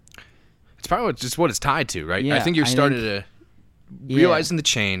 It's probably just what it's tied to, right? Yeah, I think you're I starting think- to realizing the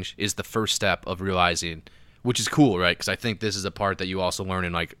change is the first step of realizing, which is cool, right? Because I think this is a part that you also learn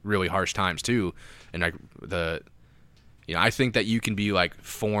in like really harsh times too, and like I think that you can be like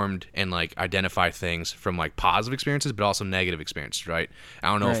formed and like identify things from like positive experiences, but also negative experiences, right?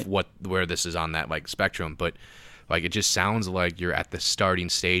 I don't know Right. where this is on that like spectrum, but like it just sounds like you're at the starting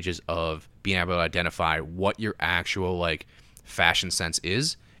stages of being able to identify what your actual like fashion sense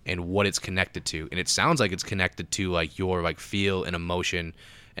is and what it's connected to. And it sounds like it's connected to like your like feel and emotion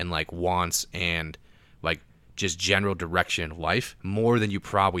and like wants and like just general direction of life more than you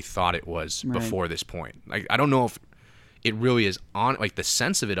probably thought it was Right. before this point. Like I don't know if it really is on like the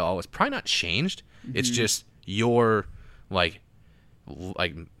sense of it all is probably not changed. It's just your like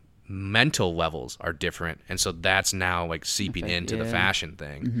mental levels are different, and so that's now like seeping into the yeah. fashion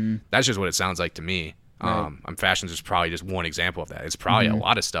thing. That's just what it sounds like to me. Right. Fashion's just probably just one example of that. It's probably a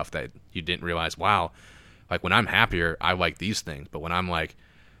lot of stuff that you didn't realize. Wow, like when I'm happier, I like these things, but when I'm like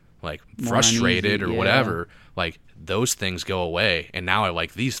More frustrated uneasy, or yeah. whatever, like those things go away, and now I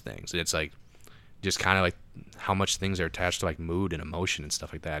like these things. And it's like just kind of like how much things are attached to like mood and emotion and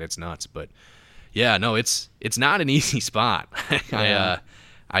stuff like that. It's nuts, but yeah, no, it's not an easy spot. Yeah.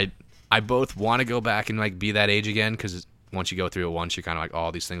 I both want to go back and like be that age again, because once you go through it once, you're kind of like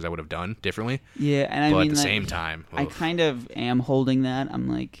all these things I would have done differently. Yeah, and I But mean, at the like, same time, I oof. kind of am holding that. I'm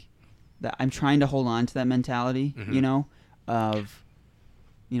like, that I'm trying to hold on to that mentality, you know, of,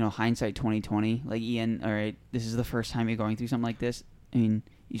 hindsight 2020. Like, Ian, all right, this is the first time you're going through something like this. I mean,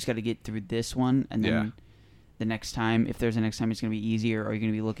 you just got to get through this one, and then Yeah. the next time, if there's a next time, it's going to be easier, or you're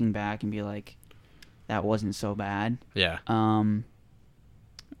going to be looking back and be like, that wasn't so bad. Yeah,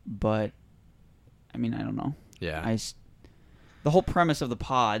 But, I mean, I don't know. yeah, The whole premise of the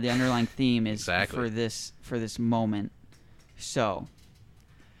pod, the underlying theme is Exactly. for this moment. So,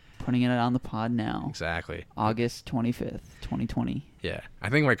 putting it on the pod now, exactly. August 25th, 2020. Yeah, I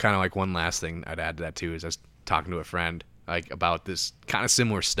think like kind of like one last thing I'd add to that too is I was talking to a friend like about this kind of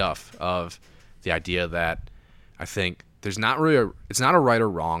similar stuff of the idea that I think there's not really it's not a right or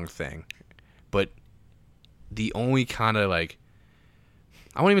wrong thing, but the only kind of like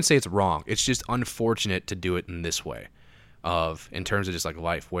I won't even say it's wrong. It's just unfortunate to do it in this way, in terms of just like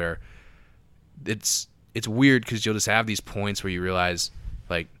life, where it's weird because you'll just have these points where you realize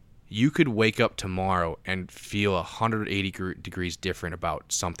like you could wake up tomorrow and feel 180 degrees different about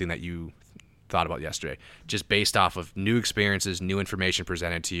something that you thought about yesterday, just based off of new experiences, new information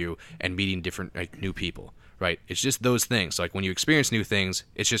presented to you, and meeting different like new people. Right? It's just those things. Like when you experience new things,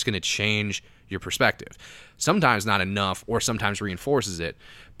 it's just going to change your perspective. Sometimes not enough, or sometimes reinforces it.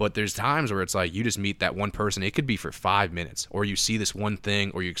 But there's times where it's like you just meet that one person. It could be for 5 minutes, or you see this one thing,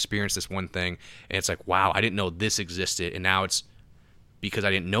 or you experience this one thing, and it's like, wow, I didn't know this existed, and now it's because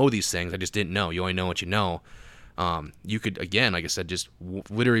I didn't know these things. I just didn't know. You only know what you know. You could, again, like I said, just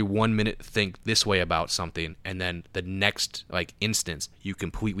literally 1 minute think this way about something, and then the next like instance, you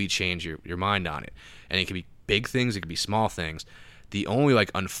completely change your mind on it. And it could be big things, it could be small things. The only like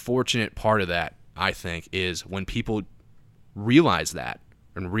unfortunate part of that, I think, is when people realize that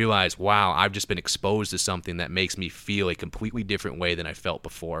and realize, wow, I've just been exposed to something that makes me feel a completely different way than I felt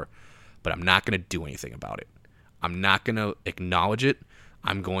before, but I'm not going to do anything about it. I'm not going to acknowledge it.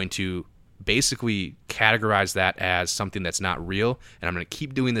 I'm going to basically categorize that as something that's not real, and I'm going to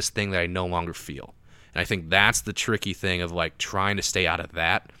keep doing this thing that I no longer feel. And I think that's the tricky thing of like trying to stay out of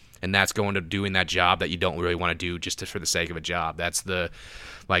that, and that's going to doing that job that you don't really want to do just for the sake of a job. That's the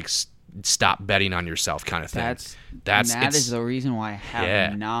like stop betting on yourself kind of thing. That It's is the reason why I have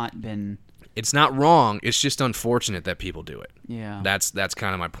Yeah. not been it's not wrong. It's just unfortunate that people do it. Yeah. That's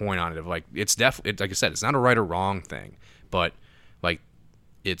kind of my point on it. Of like, it's definitely, like I said, it's not a right or wrong thing, but like,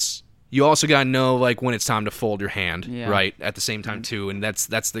 it's, you also gotta know like when it's time to fold your hand, right? At the same time too, and that's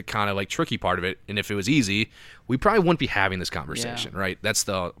the kind of like tricky part of it. And if it was easy, we probably wouldn't be having this conversation, right? That's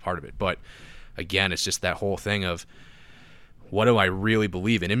the part of it. But again, it's just that whole thing of, what do I really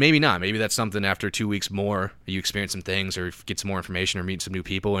believe in? And maybe not. Maybe that's something after 2 weeks more, you experience some things or get some more information or meet some new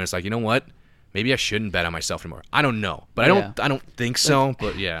people, and it's like, you know what? Maybe I shouldn't bet on myself anymore. I don't know, but I don't think so. Like,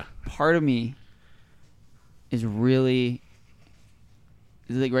 but yeah, part of me is really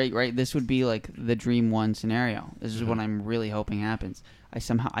like right. This would be like the dream one scenario. This is what I'm really hoping happens.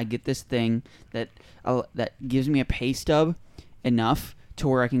 I get this thing that gives me a pay stub enough to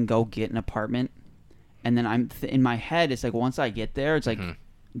where I can go get an apartment. And then I'm in my head, it's like once I get there, it's like,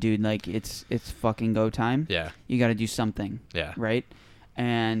 dude, like it's fucking go time. Yeah, you got to do something. Yeah, right.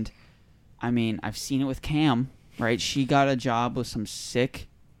 And I mean, I've seen it with Cam. Right, she got a job with some sick,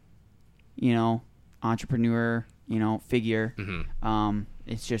 entrepreneur, figure.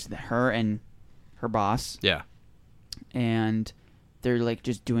 It's just her and her boss. Yeah, and they're like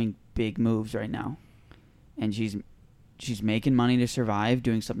just doing big moves right now, and she's making money to survive,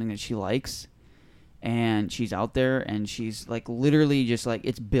 doing something that she likes. And she's out there, and she's like literally just like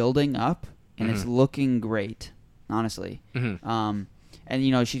it's building up, and it's looking great, honestly. And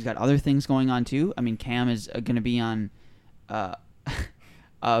she's got other things going on too. I mean, Cam is going to be on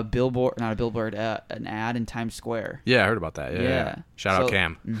a billboard, not a billboard, an ad in Times Square. Yeah, I heard about that. Yeah. Shout out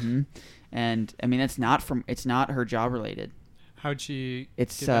Cam. And I mean, it's not her job related. How'd she get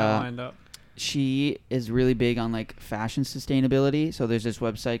that lined up? She is really big on like fashion sustainability. So there's this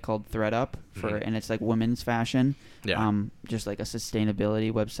website called ThreadUp and it's like women's fashion. Yeah. Just like a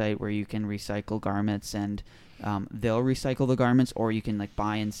sustainability website where you can recycle garments, and they'll recycle the garments, or you can like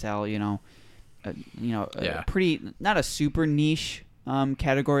buy and sell. Pretty, not a super niche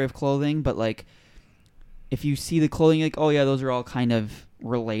category of clothing, but like if you see the clothing, like, oh yeah, those are all kind of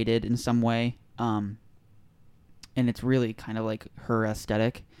related in some way. And it's really kind of like her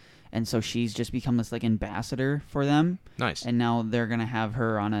aesthetic. And so she's just become this like ambassador for them. Nice. And now they're gonna have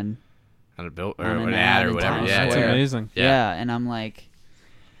her on an ad or whatever. Yeah, it's amazing. Yeah, and I'm like,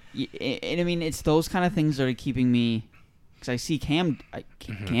 and I mean, it's those kind of things that are keeping me, because I see Cam.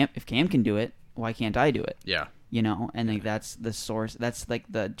 If Cam can do it, why can't I do it? Yeah. And like that's the source. That's like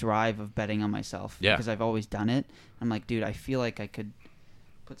the drive of betting on myself. Yeah. Because I've always done it. I'm like, dude, I feel like I could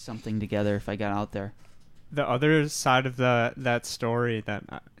put something together if I got out there. The other side of that story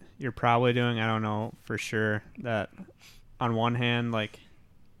that you're probably doing, I don't know for sure, that on one hand, like,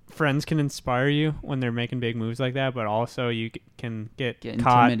 friends can inspire you when they're making big moves like that, but also you can get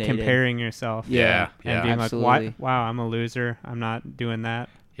caught comparing yourself. Yeah. And being absolutely. like, wow, I'm a loser. I'm not doing that.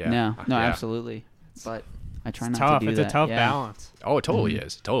 Yeah. No, absolutely. But I try not tough. to do it's that. a tough balance. Oh, it totally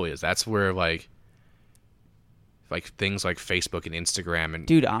is. It totally is. That's where like things like Facebook and Instagram and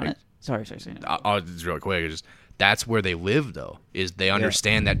dude, like, sorry. It's real quick. It's just, that's where they live, though, is they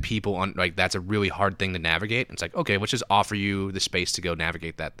understand that people that's a really hard thing to navigate. It's like, okay, let's just offer you the space to go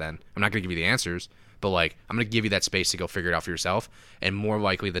navigate that. Then I'm not going to give you the answers, but like I'm going to give you that space to go figure it out for yourself. And more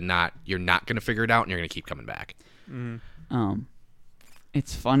likely than not, you're not going to figure it out, and you're going to keep coming back.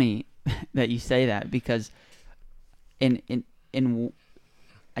 It's funny that you say that, because in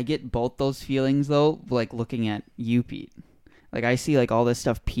I get both those feelings though, like looking at you, Pete. Like I see like all this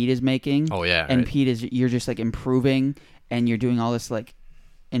stuff Pete is making. Oh yeah. And right. You're just like improving, and you're doing all this like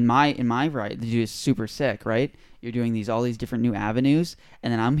in my right, the dude is super sick, right? You're doing all these different new avenues,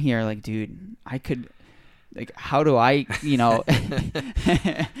 and then I'm here like, dude, I could, like, how do I, yeah.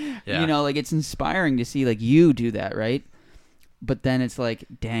 Like it's inspiring to see like you do that, right? But then it's like,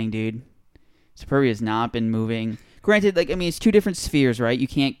 dang, dude, Superbia has not been moving. Granted, like, I mean, it's two different spheres, right? You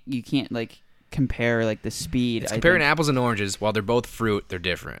can't like compare like the speed. It's comparing apples and oranges. While they're both fruit, they're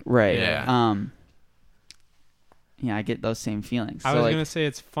different. Right. Yeah. Yeah, I get those same feelings. I was gonna say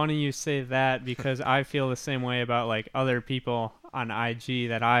it's funny you say that, because I feel the same way about like other people on IG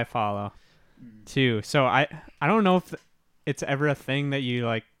that I follow too. So I don't know if it's ever a thing that you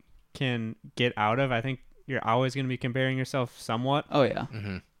like can get out of. I think you're always gonna be comparing yourself somewhat. Oh yeah.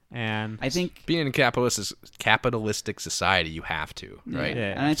 Mm-hmm. And I think being in a capitalistic society, you have to, right?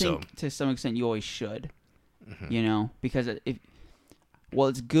 Yeah. And I think to some extent you always should, because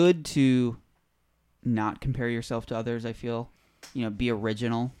it's good to not compare yourself to others. I feel, be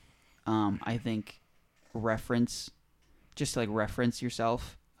original. I think reference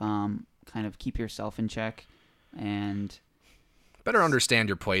yourself, kind of keep yourself in check, and better understand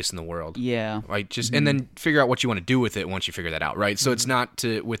your place in the world. Yeah. Like just and then figure out what you want to do with it once you figure that out, right? So it's not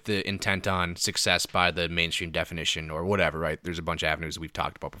with the intent on success by the mainstream definition or whatever, right? There's a bunch of avenues we've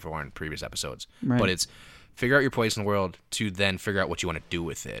talked about before in previous episodes. Right. But it's figure out your place in the world to then figure out what you want to do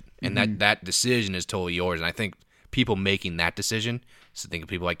with it. And that decision is totally yours. And I think people making that decision, so think of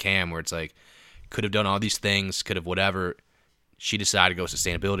people like Cam where it's like could have done all these things, could have whatever. She decided to go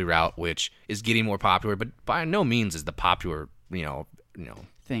sustainability route, which is getting more popular, but by no means is the popular,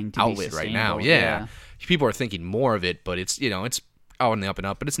 thing to outlet be right now. sustainable. Yeah. People are thinking more of it, but it's, it's out on the up and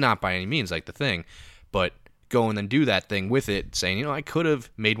up, but it's not by any means like the thing. But go and then do that thing with it, saying, I could have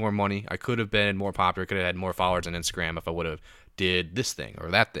made more money. I could have been more popular. Could have had more followers on Instagram if I would have did this thing or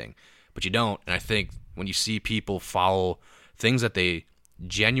that thing. But you don't. And I think when you see people follow things that they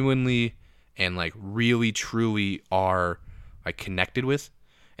genuinely and like really truly are like connected with,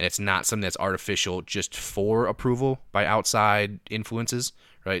 and it's not something that's artificial just for approval by outside influences,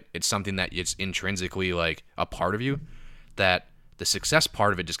 right? It's something that it's intrinsically like a part of you, that the success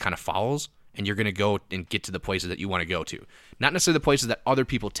part of it just kind of follows, and you're going to go and get to the places that you want to go to. Not necessarily the places that other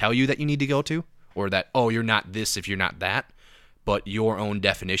people tell you that you need to go to, or that, oh, you're not this if you're not that, but your own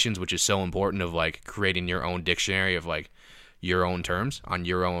definitions, which is so important, of like creating your own dictionary of like your own terms on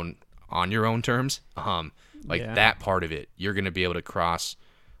your own terms. That part of it, you're going to be able to cross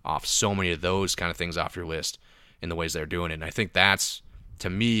off so many of those kind of things off your list in the ways they're doing it. And I think that's, to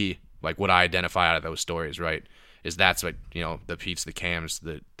me, like what I identify out of those stories, right? Is that's what, the Pete's, the Cams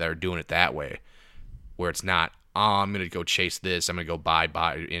that are doing it that way, where it's not, I'm going to go chase this, I'm going to go buy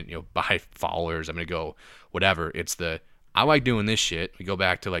followers, I'm going to go whatever. It's I like doing this shit. We go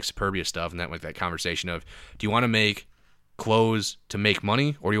back to like Superbia stuff and that conversation of, do you want to make clothes to make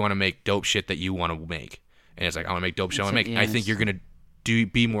money, or do you want to make dope shit that you want to make? And it's like, I want to make dope shit I want to make. Yeah, I think you're going to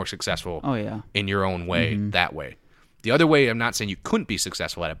be more successful in your own way that way. The other way, I'm not saying you couldn't be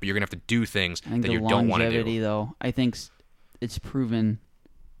successful at it, but you're going to have to do things that you don't want to do. Longevity, though, I think it's proven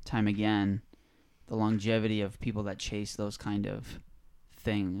time again, the longevity of people that chase those kind of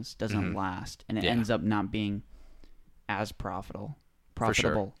things doesn't last, and it ends up not being as profitable. For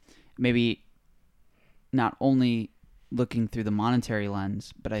sure. Maybe not only looking through the monetary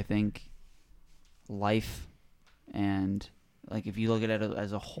lens, but I think life and like if you look at it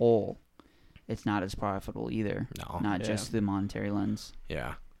as a whole, it's not as profitable either. No. Not just the monetary lens.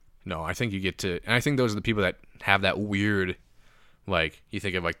 Yeah. No, I think you get to, and I think those are the people that have that weird, like you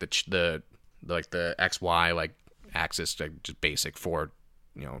think of like the XY like axis, like just basic for,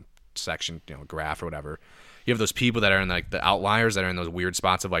 section, graph or whatever. You have those people that are in like the outliers that are in those weird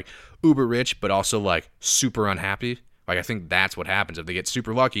spots of like uber rich, but also like super unhappy. Like I think that's what happens if they get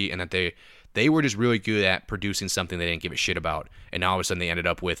super lucky and that they were just really good at producing something they didn't give a shit about, and now all of a sudden they ended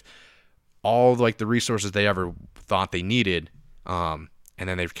up with all like the resources they ever thought they needed, and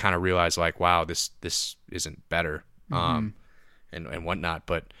then they've kind of realized like, wow, this isn't better, and whatnot.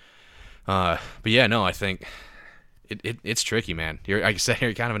 But yeah, no, I think it's tricky, man. Like I said,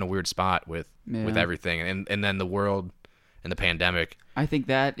 you're kind of in a weird spot with everything, and then the world and the pandemic. I think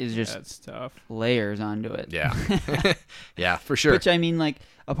that is just That's tough. layers onto it. Yeah, yeah, for sure. Which I mean, like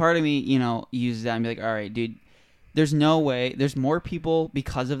a part of me, uses that and be like, all right, dude, there's no way. There's more people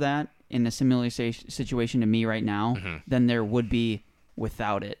because of that in a similar situation to me right now than there would be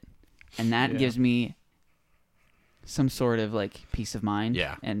without it, and that gives me some sort of like peace of mind.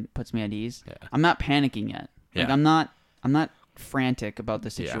 And puts me at ease. Yeah. I'm not panicking yet. Like I'm not frantic about the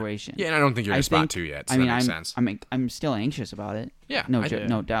situation. Yeah, and I don't think you're in spot 2 yet. So that makes sense. I'm still anxious about it. Yeah,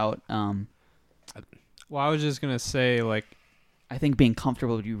 no doubt. Well, I was just gonna say, like, I think being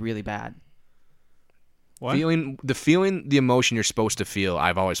comfortable would be really bad. What? The emotion you're supposed to feel,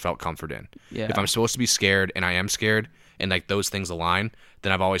 I've always felt comfort in. Yeah. If I'm supposed to be scared and I am scared, and like those things align,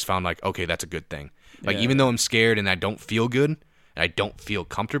 then I've always found like, okay, that's a good thing. Like even though I'm scared and I don't feel good and I don't feel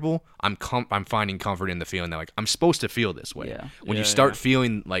comfortable, I'm finding comfort in the feeling that like I'm supposed to feel this way. Yeah. When you start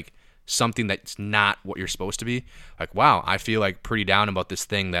feeling like something that's not what you're supposed to be, like, wow, I feel like pretty down about this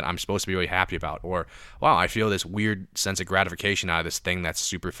thing that I'm supposed to be really happy about, or wow, I feel this weird sense of gratification out of this thing that's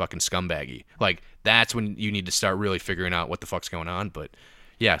super fucking scumbaggy. Like that's when you need to start really figuring out what the fuck's going on. But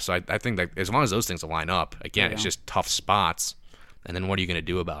yeah, so I think that as long as those things line up, again, it's just tough spots, and then what are you going to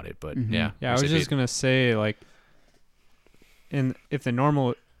do about it? But I was just gonna say, like, if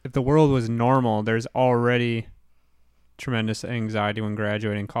the world was normal, there's already tremendous anxiety when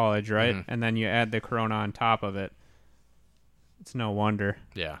graduating college, right? And then you add the corona on top of it. It's no wonder.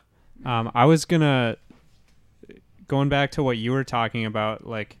 Yeah. I was going back to what you were talking about,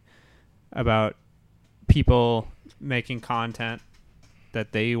 like about people making content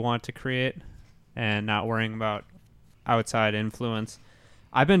that they want to create and not worrying about outside influence.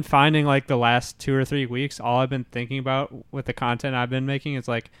 I've been finding like the last 2 or 3 weeks, all I've been thinking about with the content I've been making is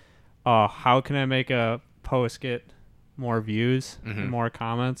like, oh, how can I make a post get more views and more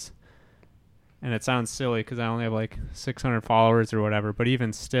comments? And it sounds silly because I only have like 600 followers or whatever, but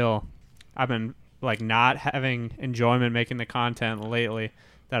even still, I've been like not having enjoyment making the content lately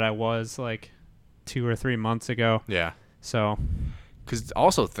that I was like 2 or 3 months ago. Yeah. So, because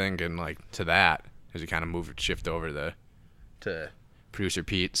also thinking like to that as you kind of shift over to producer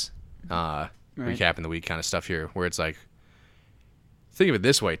Pete's recapping the week kind of stuff here, where it's like, think of it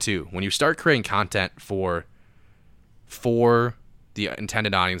this way too: when you start creating content for the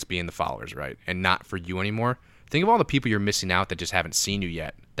intended audience being the followers, right, and not for you anymore, think of all the people you're missing out that just haven't seen you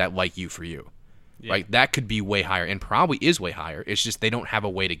yet that like you for you. Yeah. Like that could be way higher and probably is way higher. It's just they don't have a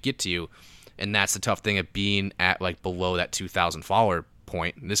way to get to you. And that's the tough thing of being at like below that 2,000 follower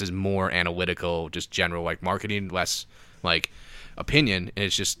point. And this is more analytical, just general like marketing, less like opinion. And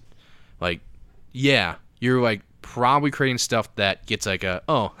it's just like, yeah, you're like probably creating stuff that gets like a,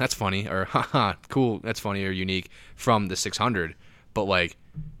 oh, that's funny, or haha, cool, that's funny or unique from the 600. But like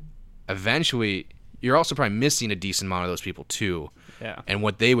eventually you're also probably missing a decent amount of those people too. Yeah. And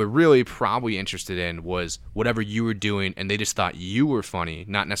what they were really probably interested in was whatever you were doing, and they just thought you were funny,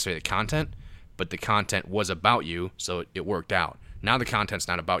 not necessarily the content, but the content was about you, so it worked out. Now the content's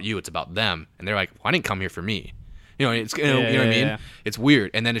not about you, it's about them, and they're like, well, I didn't come here for me. You know what I mean? Yeah. It's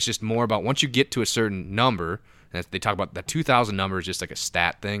weird. And then it's just more about once you get to a certain number, and they talk about that 2,000 number is just like a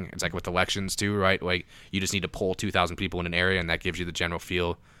stat thing. It's like with elections too, right? Like you just need to poll 2,000 people in an area, and that gives you the general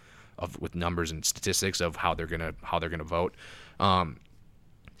feel of with numbers and statistics of how they're gonna vote.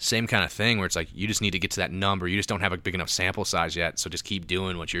 Same kind of thing where it's like you just need to get to that number. You just don't have a big enough sample size yet, so just keep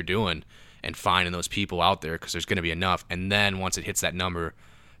doing what you're doing and finding those people out there because there's going to be enough. And then once it hits that number,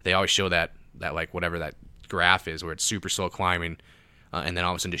 they always show that like whatever that graph is where it's super slow climbing, and then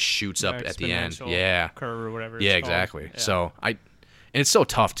all of a sudden just shoots up at the end. Yeah, curve or whatever. Yeah, it's exactly. called. Yeah. So and it's so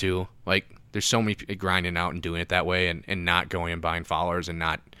tough too. Like there's so many people grinding out and doing it that way, and not going and buying followers and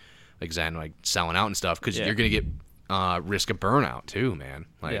not like Zen like selling out and stuff because you're going to get risk of burnout too, man.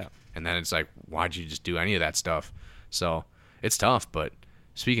 Like, and then it's like, why'd you just do any of that stuff? So it's tough. But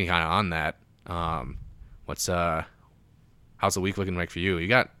speaking kind of on that, how's the week looking like for you? You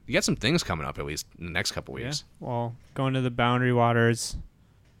got some things coming up at least in the next couple weeks. Yeah. Well, going to the Boundary Waters,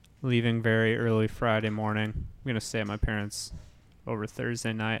 leaving very early Friday morning. I'm gonna stay at my parents' over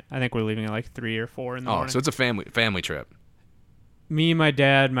Thursday night. I think we're leaving at like 3 or 4 in the morning. So it's a family trip. Me, my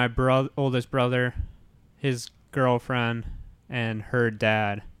dad, my oldest brother, his girlfriend, and her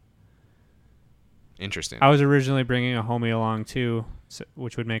dad. Interesting. I was originally bringing a homie along too,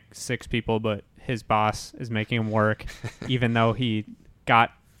 which would make 6 people, but his boss is making him work, even though he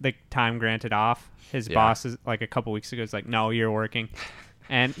got the time granted off. His boss is like a couple weeks ago is like, no, you're working,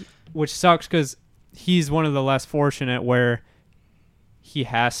 and which sucks because he's one of the less fortunate where he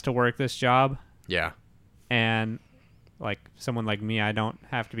has to work this job. Yeah. And like someone like me, I don't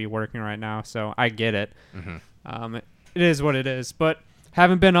have to be working right now, so I get it. Mm-hmm. It is what it is, but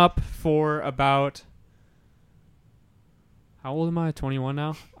haven't been up for about, how old am I? 21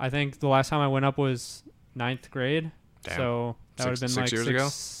 now? I think the last time I went up was 9th grade. Damn. So that would have been 6 years ago?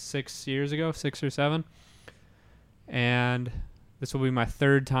 6 years ago, 6 or 7. And this will be my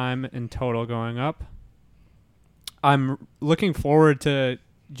 3rd time in total going up. I'm looking forward to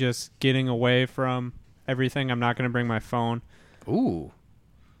just getting away from everything. I'm not going to bring my phone. Ooh.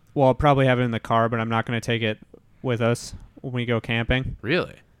 Well, I'll probably have it in the car, but I'm not going to take it with us when we go camping.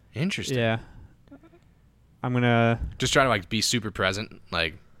 Really? Interesting. Yeah. I'm going to just try to like be super present,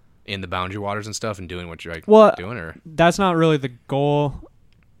 like in the Boundary Waters and stuff and doing what you're like doing, or that's not really the goal.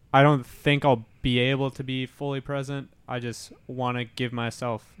 I don't think I'll be able to be fully present. I just want to give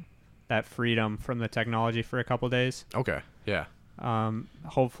myself that freedom from the technology for a couple days. Okay. Yeah.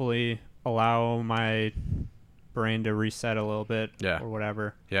 Hopefully allow my brain to reset a little bit or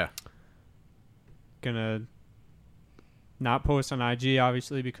whatever. Yeah. Gonna not post on IG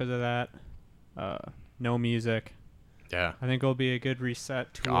obviously because of that. No music. Yeah. I think it'll be a good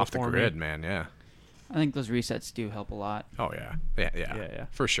reset tool off the for grid, me. man. Yeah. I think those resets do help a lot. Oh yeah. Yeah.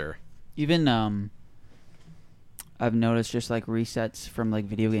 For sure. Even I've noticed just like resets from like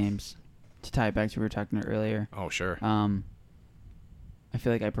video games, to tie it back to what we were talking about earlier. Oh sure. I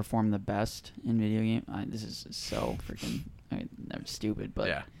feel like I perform the best in video game. This is so freaking stupid,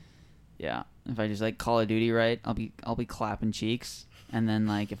 but yeah. If I just like Call of Duty right, I'll be clapping cheeks, and then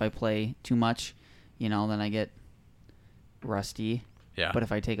like if I play too much, then I get rusty. Yeah. But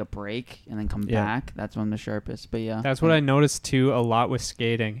if I take a break and then come back, that's when I'm the sharpest. But yeah. That's what I noticed too a lot with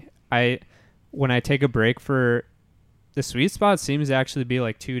skating. When I take a break for the sweet spot seems to actually be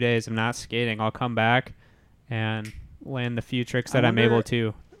like 2 days of not skating. I'll come back and land the few tricks that I'm able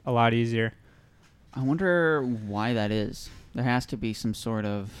to a lot easier. I wonder why that is. There has to be some sort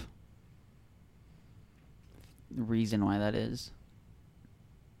of reason why that is.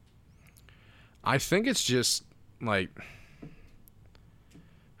 I think it's just like,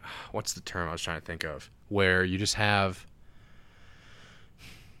 what's the term I was trying to think of? Where you just have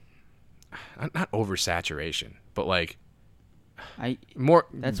not oversaturation, but like more.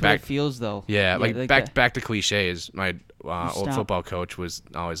 That's back, what it feels though. Yeah, like that. back to cliches. My old football coach was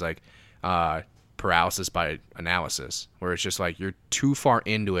always like paralysis by analysis, where it's just like you're too far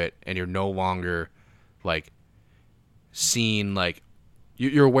into it and you're no longer like seeing like.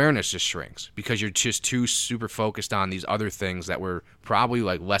 Your awareness just shrinks because you're just too super focused on these other things that were probably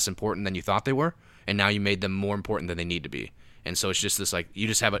like less important than you thought they were, and now you made them more important than they need to be. And so it's just this like you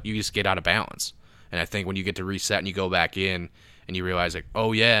just get out of balance. And I think when you get to reset and you go back in and you realize like,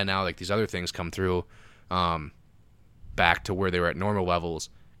 oh yeah, now like these other things come through, back to where they were at normal levels,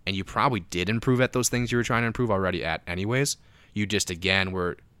 and you probably did improve at those things you were trying to improve already at anyways. You just again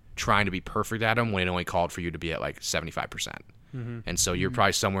were trying to be perfect at them when it only called for you to be at like 75%. And so you're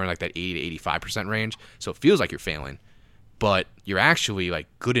probably somewhere in like that 80 to 85% range. So it feels like you're failing, but you're actually like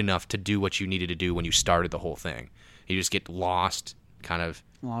good enough to do what you needed to do when you started the whole thing. You just get lost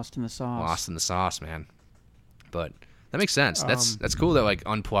in the sauce, man. But that makes sense. That's cool that like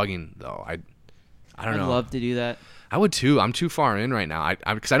unplugging though. I don't know. I'd love to do that. I would too. I'm too far in right now.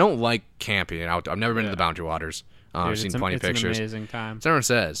 Because I don't like camping. I've never been to the Boundary Waters. I've seen plenty of pictures. It's an amazing time. As everyone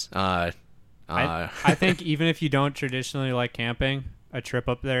says. I think even if you don't traditionally like camping, a trip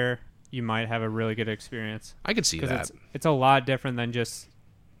up there, you might have a really good experience. I could see that. It's a lot different than just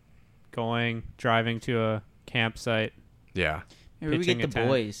driving to a campsite. Yeah. Maybe we get the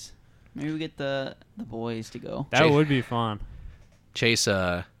boys. Maybe we get the boys to go. That would be fun. Chase,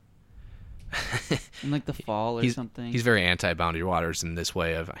 in like the fall or something. He's very anti-Boundary Waters in this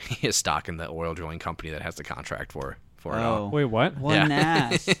way of he has stock in the oil drilling company that has the contract for it all. Wait, what? What an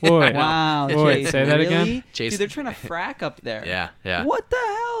ass. Wait, wow. Wait, Chase, say that really? again? Chase, dude, they're trying to frack up there. Yeah. What the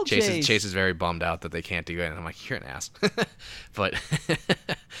hell, Chase? Chase is very bummed out that they can't do it. And I'm like, you're an ass. But,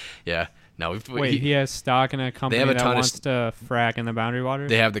 yeah. No, he has stock in a company that wants to frack in the Boundary Waters?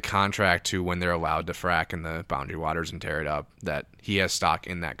 They have the contract to when they're allowed to frack in the Boundary Waters and tear it up, that he has stock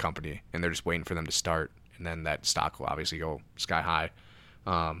in that company, and they're just waiting for them to start, and then that stock will obviously go sky high.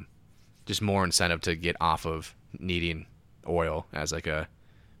 Just more incentive to get off of needing oil as like a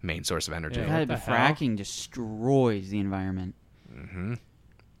main source of energy. Yeah, fracking destroys the environment.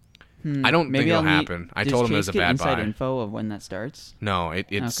 I don't think it'll happen. I told him it was a bad buy. Inside info of when that starts? No,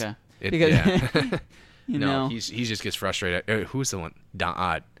 it's okay. Yeah. you no, know. he just gets frustrated. Who's the one?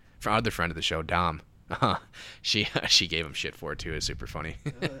 Dom, other friend of the show, Dom. She gave him shit for it too. It's super funny.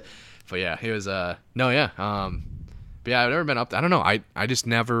 But yeah, he was but yeah, I've never been up there. I don't know. I just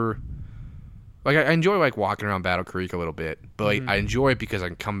never like I enjoy like walking around Battle Creek a little bit, but like, I enjoy it because I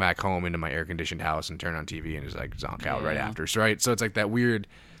can come back home into my air conditioned house and turn on TV and just like zonk out right after. So, right, so it's like that weird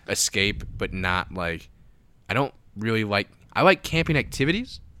escape, but not like I don't really like. I like camping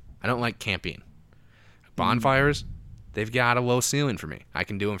activities. I don't like camping. Bonfires, they've got a low ceiling for me. I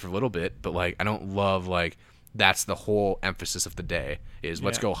can do them for a little bit, but like I don't love like that's the whole emphasis of the day is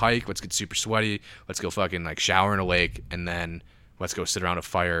let's go hike, let's get super sweaty, let's go fucking like shower in a lake, and then let's go sit around a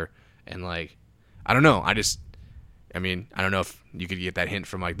fire and like I don't know. I don't know if you could get that hint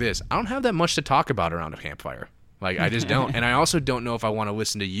from like this. I don't have that much to talk about around a campfire. Like I just don't, and I also don't know if I want to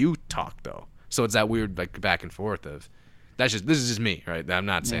listen to you talk though. So it's that weird like back and forth of. This is just me, right? I'm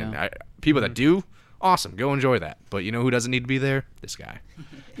not saying people that do, awesome, go enjoy that. But you know who doesn't need to be there? This guy.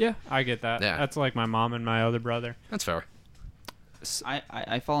 Yeah, I get that. Yeah. That's like my mom and my other brother. That's fair.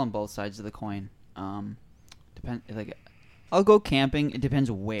 I fall on both sides of the coin. Like I'll go camping. It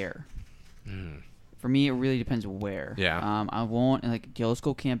depends where. For me, it really depends where. Yeah. I won't like. Let's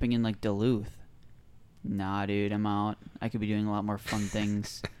go camping in like Duluth. Nah, dude, I'm out. I could be doing a lot more fun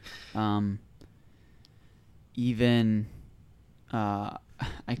things. Even. I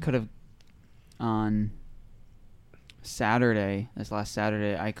could have on this last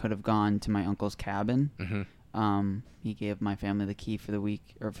Saturday, I could have gone to my uncle's cabin. He gave my family the key for the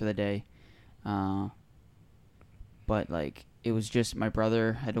week or for the day. But like it was just my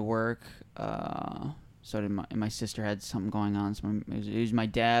brother had to work. So did my sister had something going on. So it was my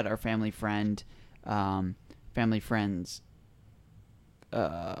dad, our family friend's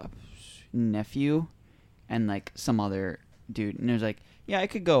nephew, and like some other dude, and it was like, yeah, I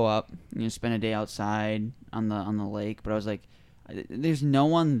could go up, spend a day outside on the lake, but I was like, there's no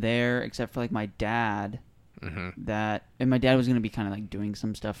one there except for like my dad that, and my dad was going to be kind of like doing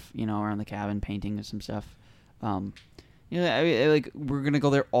some stuff, around the cabin, painting and some stuff. Like we're going to go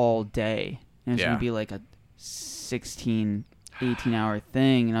there all day, and it's going to be like a 16, 18-hour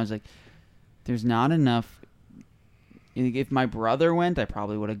thing. And I was like, there's not enough. If my brother went, I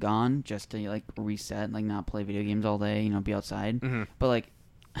probably would have gone just to like reset, like not play video games all day, be outside. But like,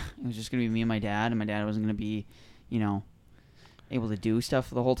 it was just going to be me and my dad wasn't going to be, able to do stuff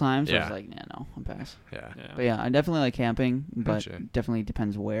the whole time. So I was like, no, I'm pass. Yeah. But yeah, I definitely like camping, but Gotcha. definitely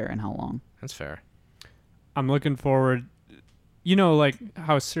depends where and how long. That's fair. I'm looking forward. Like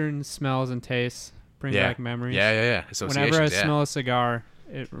how certain smells and tastes bring back memories. Yeah. Whenever I Associations, smell a cigar,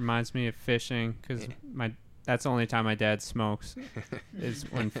 it reminds me of fishing because that's the only time my dad smokes is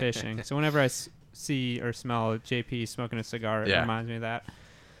when fishing. So whenever I see or smell JP smoking a cigar, it reminds me of that.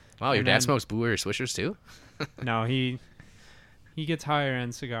 Wow, your dad smokes Blue or Swishers too? No, he gets higher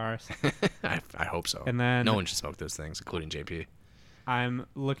end cigars. I hope so. And then no one should smoke those things, including JP. I'm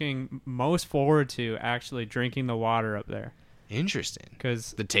looking most forward to actually drinking the water up there. Interesting.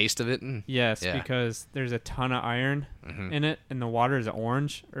 Because the taste of it? Yes, because there's a ton of iron in it, and the water is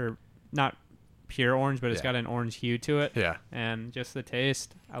orange, or not pure orange, but it's got an orange hue to it. Yeah. And just the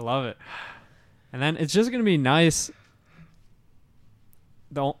taste, I love it. And then it's just going to be nice,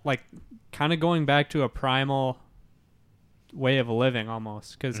 like, kind of going back to a primal way of living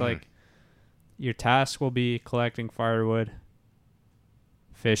almost, because like your task will be collecting firewood,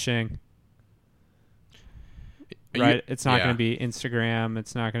 fishing, right? It's not going to be Instagram,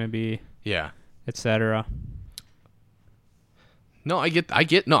 it's not going to be etc. No, I get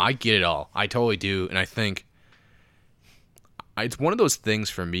it all. I totally do. And I think it's one of those things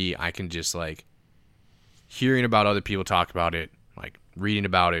for me, I can just like hearing about other people talk about it, like reading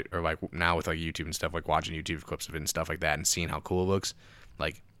about it, or like now with like YouTube and stuff, like watching YouTube clips of it and stuff like that and seeing how cool it looks.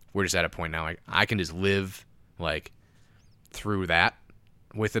 Like we're just at a point now, like I can just live like through that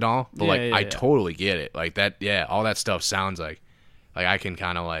with it all. But I totally get it. Like that, all that stuff sounds like I can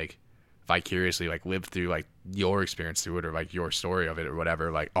kind of like vicariously like live through like your experience through it, or like your story of it or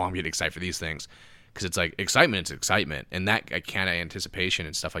whatever. Like, oh, I'm getting excited for these things. Because it's like excitement, and that kind of anticipation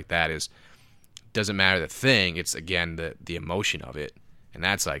and stuff like that doesn't matter the thing. It's again the emotion of it, and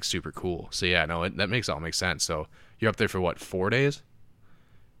that's like super cool. So yeah, no, that makes sense. So you're up there for what, 4 days?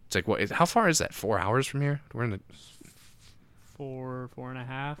 It's like what? How far is that? 4 hours from here? We're in the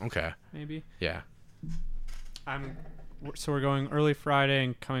 4.5. Okay, maybe. Yeah. So we're going early Friday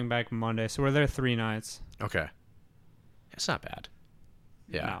and coming back Monday. So we're there 3 nights. Okay, it's not bad.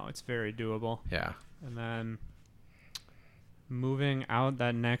 Yeah. No, it's very doable. Yeah. And then moving out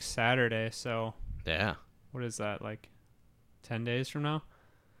that next Saturday. So yeah. What is that, like 10 days from now?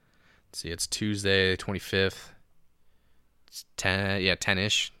 Let's see, it's Tuesday, 25th. It's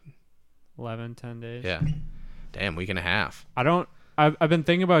 10-ish. 10 days. Yeah. Damn, week and a half. I've been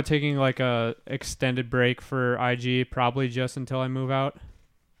thinking about taking like a extended break for IG, probably just until I move out.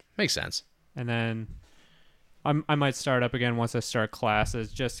 Makes sense. And then I might start up again once I start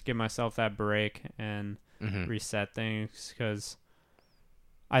classes, just to give myself that break and reset things, because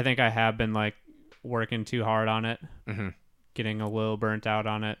I think I have been like working too hard on it, getting a little burnt out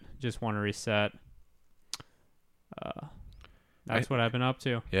on it. Just want to reset. That's what I've been up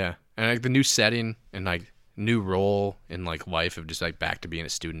to. Yeah, and like the new setting and like new role in like life of just like back to being a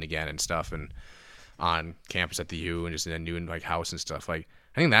student again and stuff, and on campus at the U and just in a new like house and stuff. Like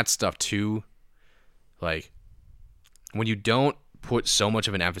I think that stuff too, like when you don't put so much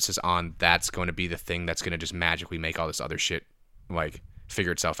of an emphasis on that's going to be the thing that's going to just magically make all this other shit like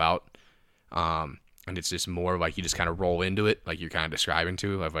figure itself out, and it's just more like you just kind of roll into it, like you're kind of describing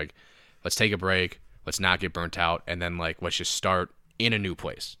to, of like, let's take a break, let's not get burnt out, and then like let's just start in a new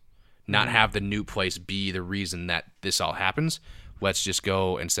place, not have the new place be the reason that this all happens. Let's just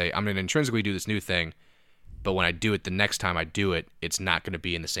go and say, I'm going to intrinsically do this new thing, but when I do it the next time I do it, it's not going to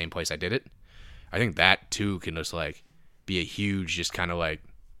be in the same place I did it. I think that too can just like be a huge, just kind of like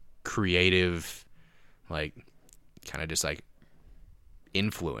creative, like kind of just like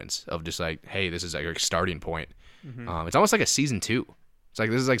influence of just like, hey, this is like your starting point. It's almost like a season 2. It's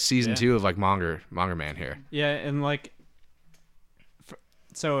like this is like season 2 of like Monger Man here. Yeah, and like,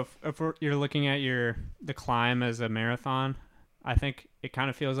 so if you're looking at the climb as a marathon, I think it kind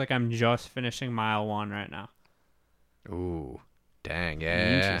of feels like I'm just finishing mile 1 right now. Ooh, dang,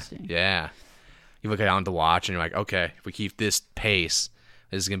 yeah, Interesting. yeah. You look down the watch and you're like, okay, if we keep this pace,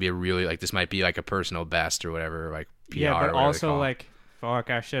 this is gonna be a really like this might be like a personal best or whatever, like PR. Yeah, but or whatever also like,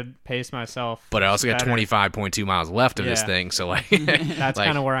 fuck, I should pace myself. But I also got 25.2 miles left of this thing, so like that's like,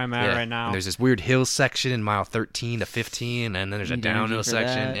 kind of where I'm at right now. And there's this weird hill section in mile 13 to 15, and then there's a downhill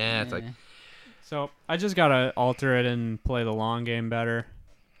section. Yeah, it's like So I just gotta alter it and play the long game better.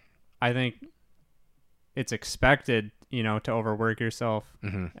 I think it's expected, to overwork yourself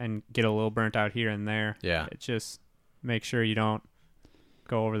and get a little burnt out here and there. Yeah. It just make sure you don't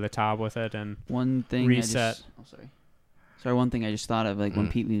go over the top with it and One thing reset. Sorry, one thing I just thought of, like when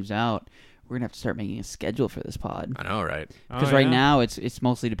Pete moves out, we're gonna have to start making a schedule for this pod. I know, right? Because right now it's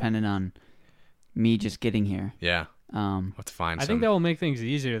mostly dependent on me just getting here. Yeah. We'll have to find I think that will make things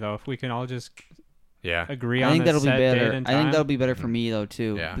easier though if we can all just agree I on think the that'll be set date better. and I think time. that'll be better for me though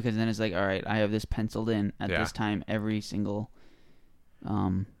too, Yeah. because then it's like, all right, I have this penciled in at this time every single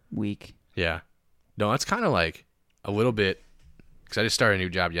week. Yeah. No, it's kind of like a little bit because I just started a new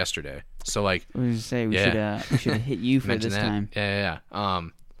job yesterday. So like, I was gonna say we should hit you for mention this that. time. Yeah. I'll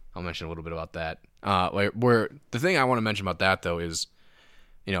mention a little bit about that. The thing I want to mention about that though is,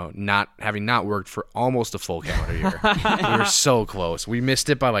 not worked for almost a full calendar year. We were so close. We missed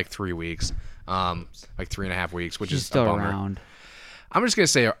it by like 3 weeks, like 3.5 weeks, which She's is still a bummer. around. I'm just gonna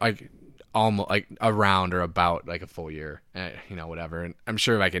say like almost like around or about like a full year, whatever. And I'm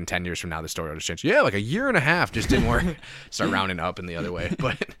sure like in 10 years from now the story will just change. Yeah, like a year and a half just didn't work. Start rounding up in the other way,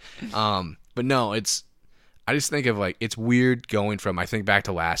 but no, I just think of like it's weird going from I think back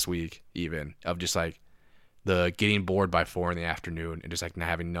to last week even of just like the getting bored by 4 PM and just like not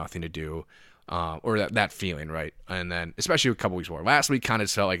having nothing to do, or that feeling, right? And then especially a couple weeks before last week, kind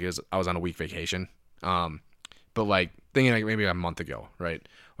of felt like I was on a week vacation, but like thinking like maybe a month ago, right?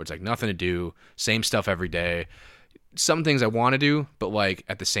 Where it's like nothing to do, same stuff every day. Some things I want to do, but like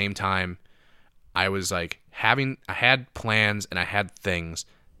at the same time, I was like I had plans and I had things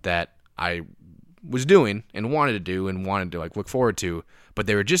that I was doing and wanted to do and wanted to like look forward to, but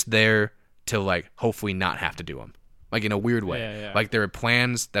they were just there to like hopefully not have to do them, like in a weird way. Yeah. Like there were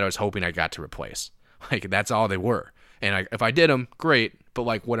plans that I was hoping I got to replace. Like that's all they were. And if I did them, great. But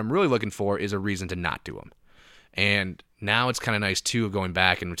like what I'm really looking for is a reason to not do them. And now it's kind of nice too of going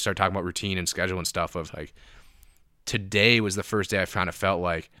back and start talking about routine and schedule and stuff of like today was the first day I kind of felt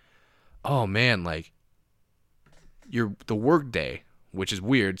like, oh man, like the work day, which is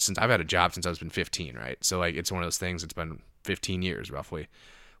weird since I've had a job since I was been 15, right? So like it's one of those things, it's been 15 years roughly,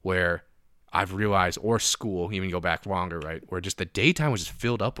 where I've realized, or school, even go back longer, right? Where just the daytime was just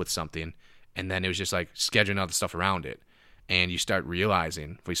filled up with something, and then it was just like scheduling all the stuff around it. And you start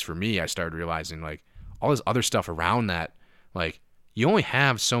realizing, at least for me, I started realizing like all this other stuff around that, like you only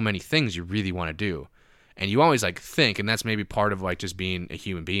have so many things you really want to do. And you always like think, and that's maybe part of like just being a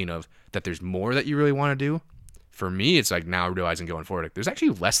human being of that there's more that you really want to do. For me, it's like now realizing going forward, like there's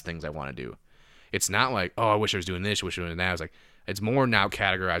actually less things I want to do. It's not like, oh, I wish I was doing this, I wish I was doing that. It's like, it's more now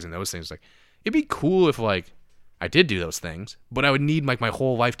categorizing those things. Like, it'd be cool if like I did do those things, but I would need like my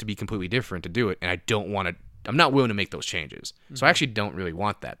whole life to be completely different to do it. And I don't want to, I'm not willing to make those changes. So I actually don't really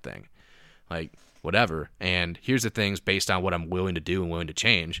want that thing. Like, whatever. And here's the things based on what I'm willing to do and willing to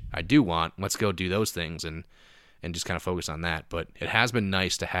change. I do want, let's go do those things and just kind of focus on that. But it has been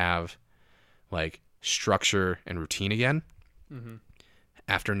nice to have like structure and routine again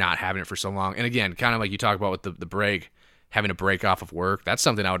after not having it for so long. And again, kind of like you talk about with the break, having a break off of work, that's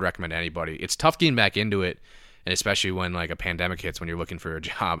something I would recommend to anybody. It's tough getting back into it, and especially when like a pandemic hits when you're looking for a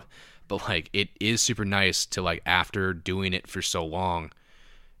job. But like it is super nice to like after doing it for so long,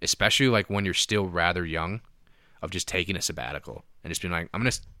 especially like when you're still rather young, of just taking a sabbatical and just being like, I'm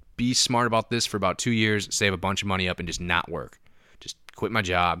going to be smart about this for about 2 years, save a bunch of money up and just not work. Just quit my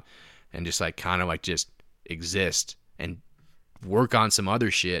job and just like kind of like just exist and work on some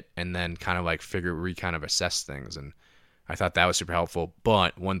other shit and then kind of like kind of assess things. And I thought that was super helpful.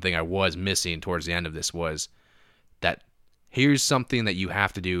 But one thing I was missing towards the end of this was that here's something that you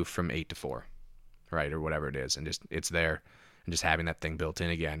have to do from 8 to 4, right? Or whatever it is. And just, it's there and just having that thing built in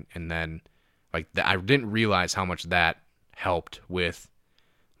again. And then like I didn't realize how much that helped with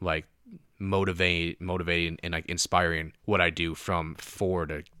like motivating and like inspiring what I do from 4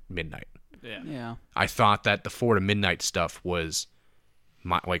 to midnight. Yeah. I thought that the 4 to midnight stuff was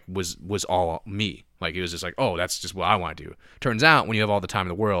was all me. Like it was just like, oh, that's just what I want to do. Turns out when you have all the time in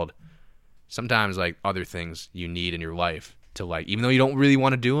the world, sometimes like other things you need in your life to like, even though you don't really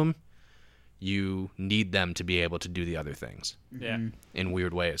want to do them, you need them to be able to do the other things. Yeah. In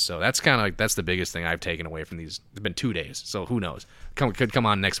weird ways. So that's kind of like, that's the biggest thing I've taken away from these. It's been 2 days, so who knows? Could come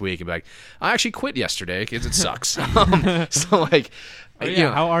on next week and be like, I actually quit yesterday because it sucks. So like, you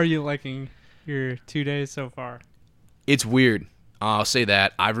know, how are you liking your 2 days so far? it's weird. I'll say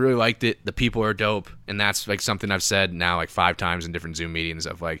that. I've really liked it. The people are dope, and that's like something I've said now like 5 times in different Zoom meetings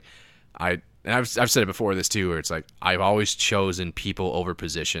of like, I've said it before this too, where it's like I've always chosen people over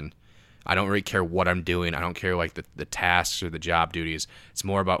position. I don't really care what I'm doing. I don't care like the tasks or the job duties. It's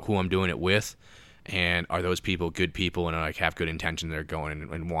more about who I'm doing it with. And are those people good people and like have good intention? They're going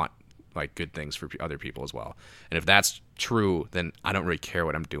and want like good things for other people as well. And if that's true, then I don't really care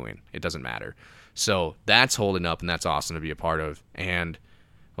what I'm doing. It doesn't matter. So that's holding up, and that's awesome to be a part of. And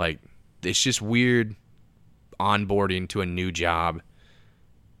like, it's just weird onboarding to a new job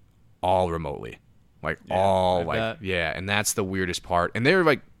all remotely. Like yeah, and that's the weirdest part. And they're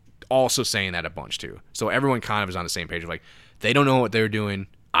like also saying that a bunch too. So everyone kind of is on the same page of like, they don't know what they're doing,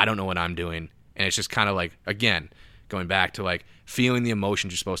 I don't know what I'm doing, and it's just kind of like, again, going back to like feeling the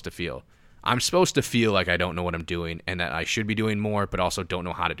emotions you're supposed to feel. I'm supposed to feel like I don't know what I'm doing and that I should be doing more, but also don't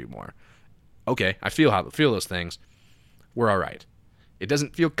know how to do more. Okay, I feel those things. We're all right. It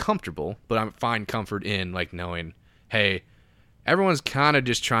doesn't feel comfortable, but I find comfort in like knowing, hey, everyone's kind of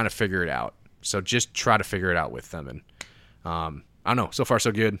just trying to figure it out. So just try to figure it out with them. And I don't know. So far,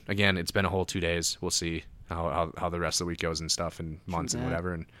 so good. Again, it's been a whole 2 days. We'll see how the rest of the week goes and stuff and months and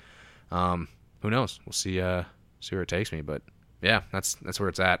whatever. And who knows? We'll see where it takes me. But yeah, that's where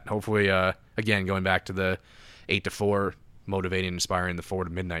it's at. Hopefully, again, going back to the 8 to 4, motivating, inspiring, the 4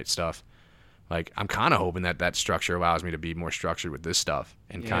 to midnight stuff. Like, I'm kind of hoping that structure allows me to be more structured with this stuff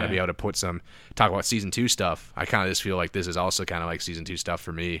and kind of be able to talk about season 2 stuff. I kind of just feel like this is also kind of like season 2 stuff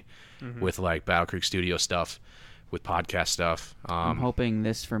for me with like Battle Creek Studio stuff, with podcast stuff. I'm hoping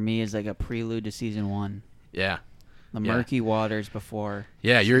this for me is like a prelude to season 1. Yeah. The murky waters before.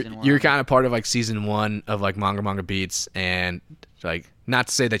 Yeah, you're kind of part of like season 1 of like Manga Beats, and like, not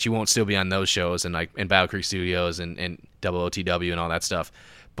to say that you won't still be on those shows and like in Battle Creek Studios and OOTW and all that stuff.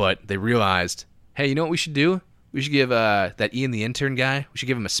 But they realized, hey, you know what we should do? We should give that Ian the intern guy, we should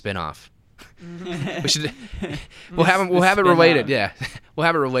give him a spinoff. We should. We'll have it related. Yeah, we'll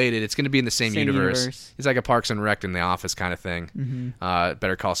have it related. It's going to be in the same universe. It's like a Parks and Rec in The Office kind of thing.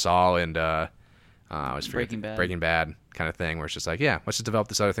 Better Call Saul and Breaking Bad kind of thing, where it's just like, yeah, let's just develop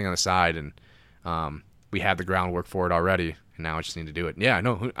this other thing on the side, and we have the groundwork for it already, and now I just need to do it. Yeah,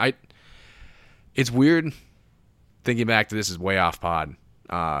 no, it's weird thinking back to this is way off pod.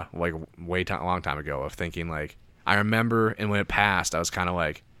 Like long time ago, of thinking like, I remember, and when it passed, I was kind of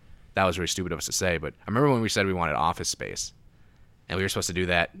like, that was really stupid of us to say, but I remember when we said we wanted office space, and we were supposed to do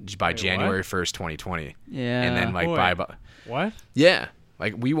that by January 1st, 2020. Yeah. And then like What? Yeah.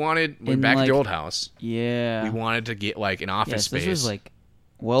 Like we wanted, back like, at the old house. Yeah. We wanted to get like an office space. This was like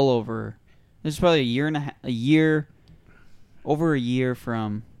well over, this is probably over a year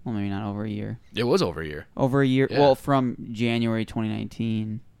from, well, maybe not over a year. It was over a year. Over a year. Yeah. Well, from January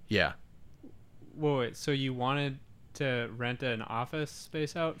 2019. Yeah. Wait, so you wanted to rent an office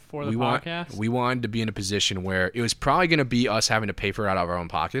space out for the podcast? We wanted to be in a position where it was probably going to be us having to pay for it out of our own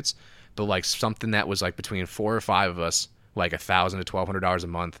pockets, but like something that was like between 4 or 5 of us, like $1,000 to $1,200 a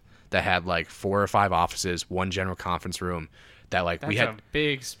month, that had like 4 or 5 offices, 1 general conference room. That like we had a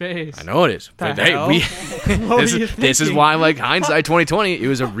big space. I know it is. But this is why, like, hindsight 2020, it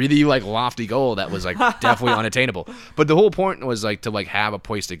was a really like lofty goal that was like definitely unattainable. But the whole point was like to like have a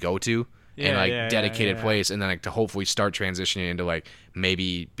place to go to and like dedicated place, and then like to hopefully start transitioning into like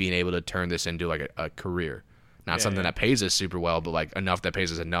maybe being able to turn this into like a career, not something that pays us super well, but like enough that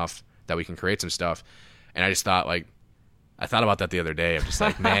pays us enough that we can create some stuff. And I just thought like, I thought about that the other day. I'm just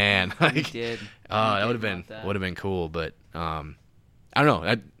like, man, like, that would have been cool. But I don't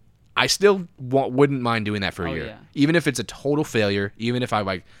know. I still wouldn't mind doing that for a year, even if it's a total failure. Even if I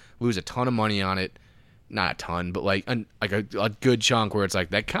like lose a ton of money on it, not a ton, but like a good chunk where it's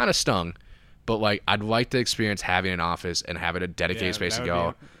like that kind of stung. But like, I'd like to experience having an office and having a dedicated space to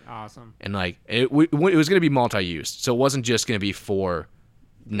go. Awesome. And like, it was going to be multi-used, so it wasn't just going to be for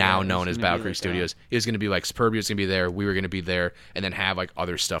now known as Battle Creek Studios. It was going to be like Superbia was going to be there, we were going to be there, and then have like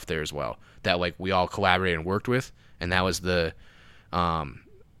other stuff there as well that like we all collaborated and worked with. And that was the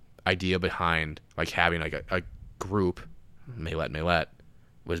idea behind like having like a group, Maylette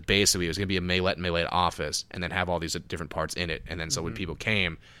was basically, it was going to be a Maylette office, and then have all these different parts in it. And then so when people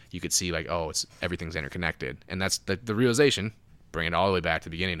came, you could see like, oh, everything's interconnected. And that's the realization, bring it all the way back to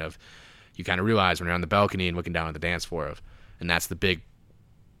the beginning of, you kind of realize when you're on the balcony and looking down at the dance floor and that's the big,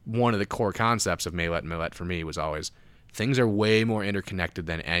 one of the core concepts of Maylette for me was always, things are way more interconnected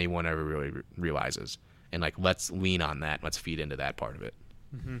than anyone ever really realizes. And like, let's lean on that. Let's feed into that part of it.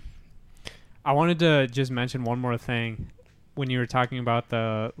 Mm-hmm. I wanted to just mention one more thing. When you were talking about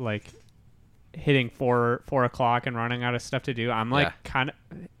the like hitting 4 o'clock and running out of stuff to do, I'm like kind of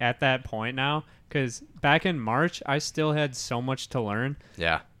at that point now, because back in March I still had so much to learn.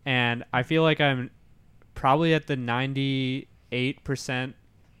 Yeah. And I feel like I'm probably at the 98%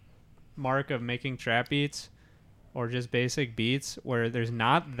 mark of making trap beats or just basic beats, where there's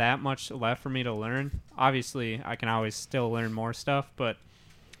not that much left for me to learn. Obviously I can always still learn more stuff, but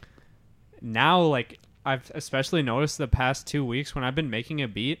now, like, I've especially noticed the past 2 weeks when I've been making a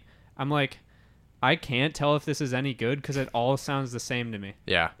beat, I'm like, I can't tell if this is any good because it all sounds the same to me.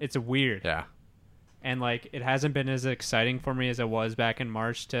 Yeah. It's weird. Yeah. And, like, it hasn't been as exciting for me as it was back in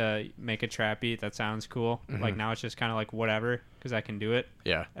March to make a trap beat that sounds cool. Mm-hmm. Like, now it's just kind of like whatever because I can do it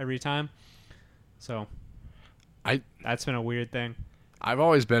Yeah. every time. So, that's been a weird thing. I've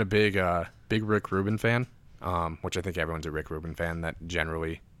always been a big Rick Rubin fan, which I think everyone's a Rick Rubin fan that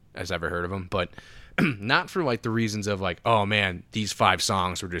generally has ever heard of him. But not for, like, the reasons of, like, oh, man, these 5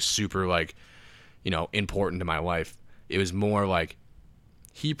 songs were just super, like, you know, important to my life. It was more like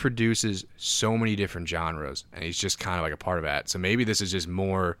he produces so many different genres, and he's just kind of like a part of that. So maybe this is just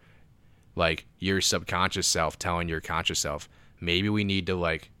more like your subconscious self telling your conscious self, maybe we need to,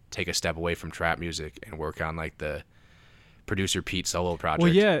 like, take a step away from trap music and work on, like, the producer Pete solo project.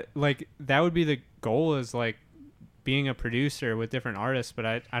 Well, yeah, like, that would be the goal, is, like, being a producer with different artists, but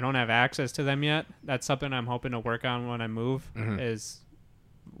I don't have access to them yet. That's something I'm hoping to work on when I move, is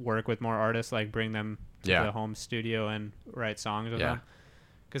work with more artists, like, bring them to the home studio and write songs with them.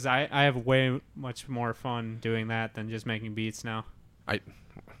 Because I have way much more fun doing that than just making beats now.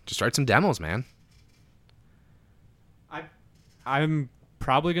 Just write some demos, man. I'm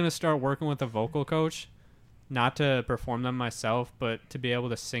probably going to start working with a vocal coach, not to perform them myself, but to be able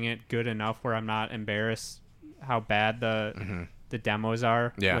to sing it good enough where I'm not embarrassed how bad the demos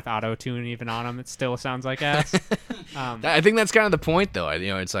are with auto-tune even on them. It still sounds like ass. I think that's kind of the point, though. You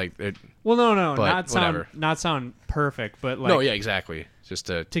know, it's like... well, no, but not sound perfect, but, like... No, yeah, exactly. Just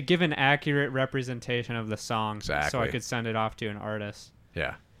to give an accurate representation of the song, exactly, so I could send it off to an artist.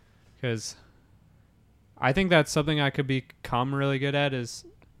 Yeah. Because I think that's something I could become really good at, is,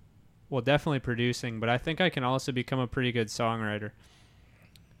 well, definitely producing, but I think I can also become a pretty good songwriter.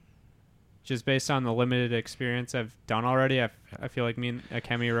 Just based on the limited experience I've done already, I feel like me and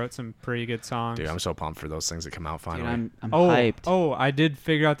Akemi wrote some pretty good songs. Dude, I'm so pumped for those things that come out finally. Dude, I'm hyped. Oh, I did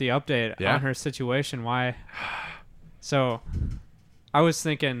figure out the update on her situation. Why? So, I was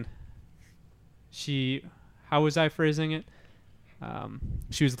thinking, how was I phrasing it?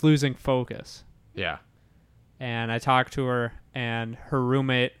 She was losing focus. Yeah. And I talked to her, and her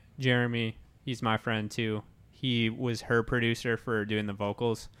roommate, Jeremy, he's my friend too. He was her producer for doing the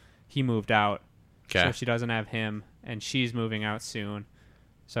vocals. He moved out. Okay. So she doesn't have him, and she's moving out soon.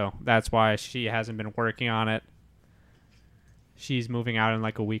 So that's why she hasn't been working on it. She's moving out in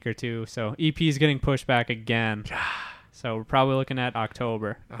like a week or two. So EP is getting pushed back again. So we're probably looking at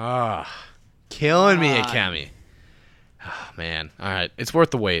October. Killing me, Akemi. Oh, man. All right. It's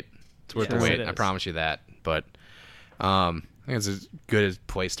worth the wait. It's worth the wait. I promise you that. But I think it's as good a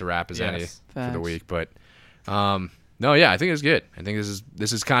place to wrap as any for the week. But no, yeah, I think it's good. I think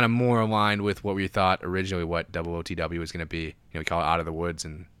this is kind of more aligned with what we thought originally what OOTW was going to be. You know, we call it Out of the Woods,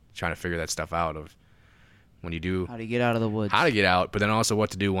 and trying to figure that stuff out of when you do. How to get out of the woods. How to get out, but then also what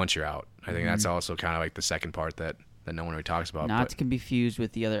to do once you're out. I think that's also kind of like the second part that no one really talks about. Not to be confused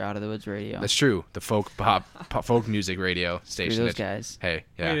with the other Out of the Woods radio. That's true. The folk music radio station. Screw those guys. Hey,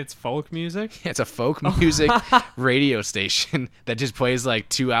 yeah. Wait, it's folk music? It's a folk music radio station that just plays like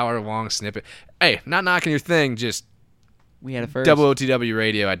 2-hour-long snippet. Hey, not knocking your thing, just we had it first.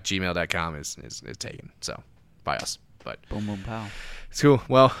 OOTWradio@gmail.com is taken. So, by us. But boom, boom, pow. It's cool.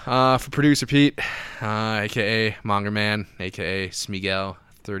 Well, for producer Pete, a.k.a. Monger Man, a.k.a.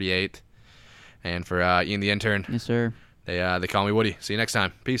 Smigel38, and for Ian the intern. Yes, sir. They call me Woody. See you next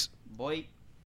time. Peace. Boy.